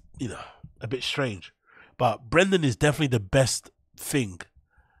dynamic is, you know, a bit strange. But Brendan is definitely the best thing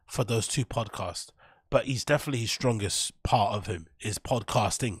for those two podcasts. But he's definitely his strongest part of him is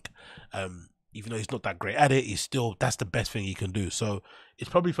podcasting. Even though he's not that great at it, that's the best thing he can do. So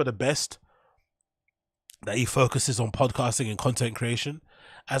it's probably for the best that he focuses on podcasting and content creation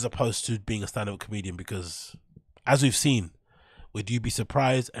as opposed to being a stand-up comedian, because as we've seen with You Be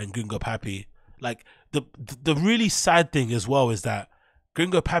Surprised and Gringo Pappy, like the really sad thing as well is that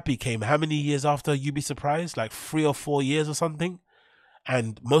Gringo Pappy came how many years after You Be Surprised? Like 3 or 4 years or something.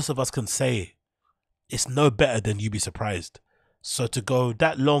 And most of us can say it's no better than You Be Surprised. So to go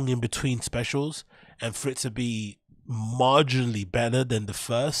that long in between specials and for it to be marginally better than the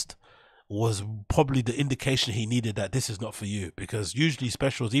first was probably the indication he needed that this is not for you. Because usually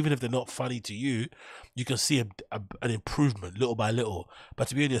specials, even if they're not funny to you, you can see an improvement little by little. But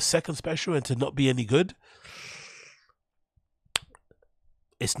to be on your second special and to not be any good,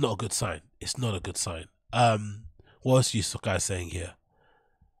 it's not a good sign. It's not a good sign. What else are you guys saying here?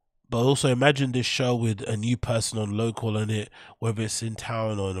 But also imagine this show with a new person on local on it, whether it's in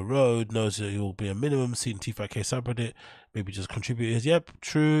town or on the road, knows that it will be a minimum seat in T5K subreddit, maybe just contributors. Yep,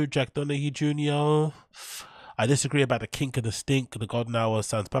 true. Jack Donaghy Jr. I disagree about the kink and the stink. The golden hour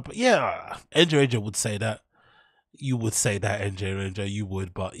sounds papa. Yeah, NJ would say that. You would say that, NJ, you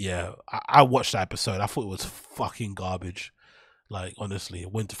would. But yeah, I watched that episode. I thought it was fucking garbage. Like, honestly,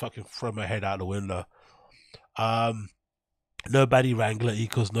 it went to fucking throw my head out the window. No baddie wrangler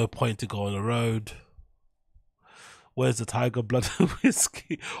equals no point to go on the road. Where's the Tiger Blood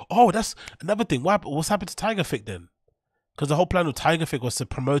whiskey? Oh, that's another thing. What's happened to Tiger Fic then? Because the whole plan of Tiger Fic was to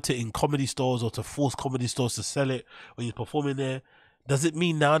promote it in comedy stores or to force comedy stores to sell it when you're performing there. Does it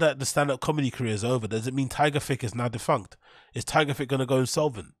mean now that the stand-up comedy career is over, does it mean Tiger Fic is now defunct? Is Tiger Fic going to go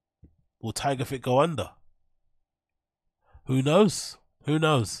insolvent? Will Tiger Fic go under? Who knows? Who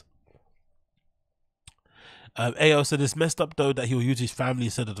knows? AO said it's messed up though that he will use his family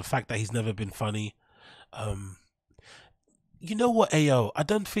instead of the fact that he's never been funny. You know what, AO? I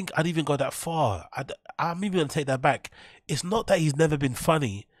don't think I'd even go that far. I'm even going to take that back. It's not that he's never been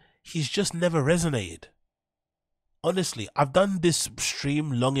funny. He's just never resonated. Honestly, I've done this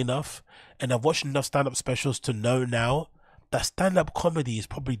stream long enough and I've watched enough stand-up specials to know now that stand-up comedy is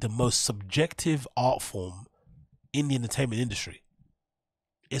probably the most subjective art form in the entertainment industry.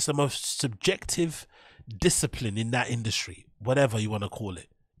 It's the most subjective discipline in that industry, whatever you want to call it.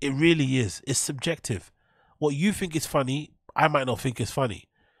 It really is. It's subjective. What you think is funny, I might not think is funny.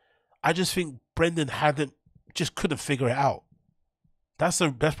 I just think Brendan just couldn't figure it out. That's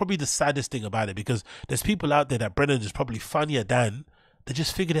probably the saddest thing about it, because there's people out there that Brendan is probably funnier than, they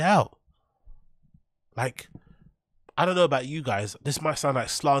just figured it out. Like, I don't know about you guys, this might sound like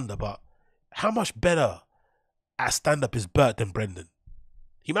slander, but how much better at stand-up is Bert than Brendan?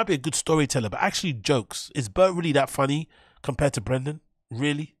 He might be a good storyteller, but actually jokes. Is Bert really that funny compared to Brendan?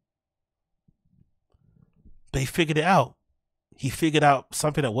 Really? But he figured it out. He figured out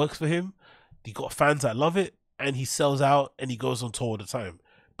something that works for him. He got fans that love it, and he sells out, and he goes on tour all the time.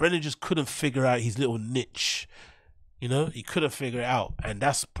 Brendan just couldn't figure out his little niche. You know, he couldn't figure it out, and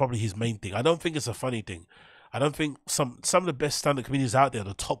that's probably his main thing. I don't think it's a funny thing. I don't think some of the best stand-up comedians out there,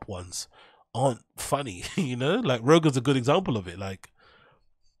 the top ones, aren't funny. You know, like Rogan's a good example of it. Like,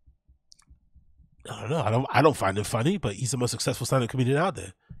 I don't know. I don't find him funny, but he's the most successful stand-up comedian out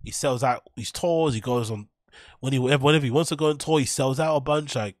there. He sells out his tours. He goes on whenever he wants to go on tour. He sells out a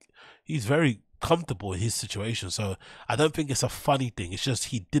bunch. Like, he's very comfortable in his situation. So I don't think it's a funny thing. It's just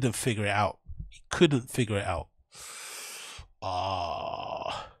he didn't figure it out. He couldn't figure it out.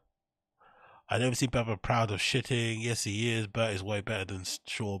 I never see Pepper proud of shitting. Yes, he is. Bert is way better than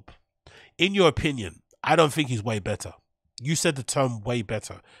Schaub. In your opinion, I don't think he's way better. You said the term way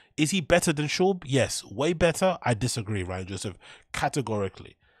better. Is he better than Schaub? Yes. Way better? I disagree, Ryan Joseph.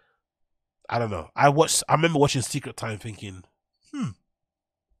 Categorically. I don't know. I remember watching Secret Time thinking,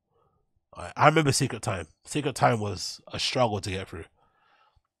 I remember Secret Time. Secret Time was a struggle to get through.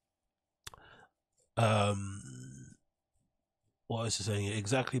 What was he saying?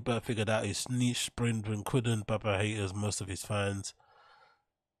 Exactly, Bert figured out his niche. Brendan couldn't. Papa haters most of his fans.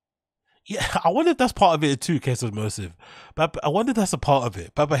 Yeah, I wonder if that's part of it too, Case of Immersive. But I wonder if that's a part of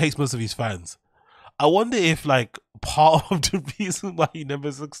it. Papa hates most of his fans. I wonder if, like, part of the reason why he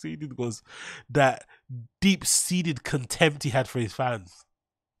never succeeded was that deep-seated contempt he had for his fans.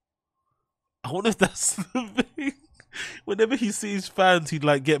 I wonder if that's the thing. Whenever he sees fans, he'd,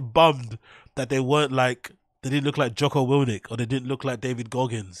 like, get bummed that they weren't, like, they didn't look like Jocko Willink, or they didn't look like David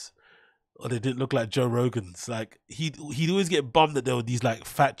Goggins, or they didn't look like Joe Rogan's. Like, he'd always get bummed that there were these, like,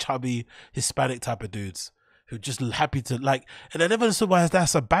 fat, chubby, Hispanic type of dudes who just happy to, like, and I never understood why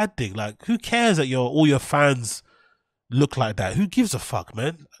that's a bad thing. Like, who cares that all your fans look like that? Who gives a fuck,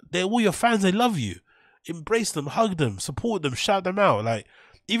 man? They're all your fans. They love you. Embrace them, hug them, support them, shout them out. Like,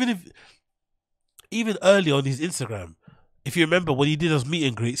 even early on his Instagram, if you remember when he did those meet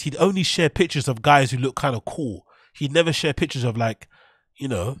and greets, he'd only share pictures of guys who look kind of cool. He'd never share pictures of, like, you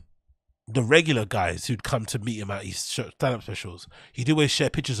know, the regular guys who'd come to meet him at his stand-up specials. He'd always share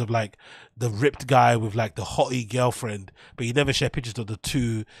pictures of, like, the ripped guy with, like, the hottie girlfriend, but he'd never share pictures of the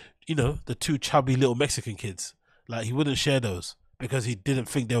two chubby little Mexican kids. Like, he wouldn't share those because he didn't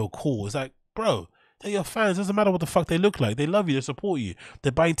think they were cool. It's like, bro, they're your fans. Doesn't matter what the fuck they look like. They love you. They support you.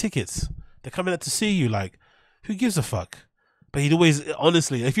 They're buying tickets. They're coming out to see you. Like, who gives a fuck? But he'd always,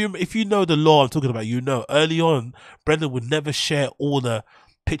 honestly, if you know the law I'm talking about, you know, early on, Brendan would never share all the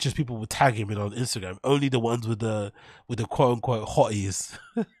pictures people would tag him in on Instagram. Only the ones with the quote unquote hotties.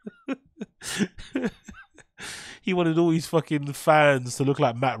 He wanted all his fucking fans to look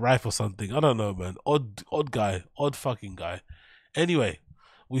like Matt Rife or something. I don't know, man. Odd guy. Odd fucking guy. Anyway,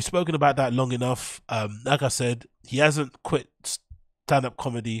 we've spoken about that long enough. Like I said, he hasn't quit stand-up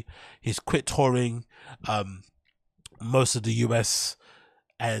comedy. He's quit touring most of the US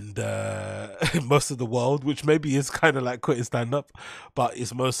and most of the world, which maybe is kind of like quitting stand-up, but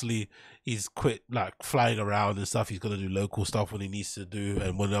it's mostly he's quit like flying around and stuff. He's gonna do local stuff when he needs to do,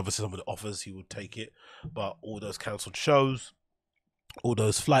 and whenever someone offers, he would take it. But all those cancelled shows, all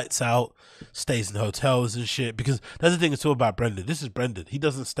those flights out, stays in hotels and shit. Because that's the thing it's all about Brendan. This is Brendan. He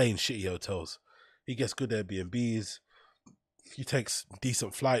doesn't stay in shitty hotels. He gets good Airbnbs. He takes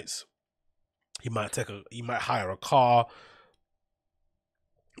decent flights. He might hire a car.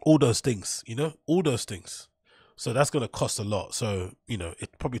 All those things, all those things. So that's going to cost a lot. So,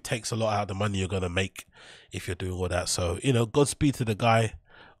 it probably takes a lot out of the money you're going to make if you're doing all that. So, Godspeed to the guy.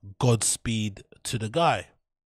 Godspeed to the guy.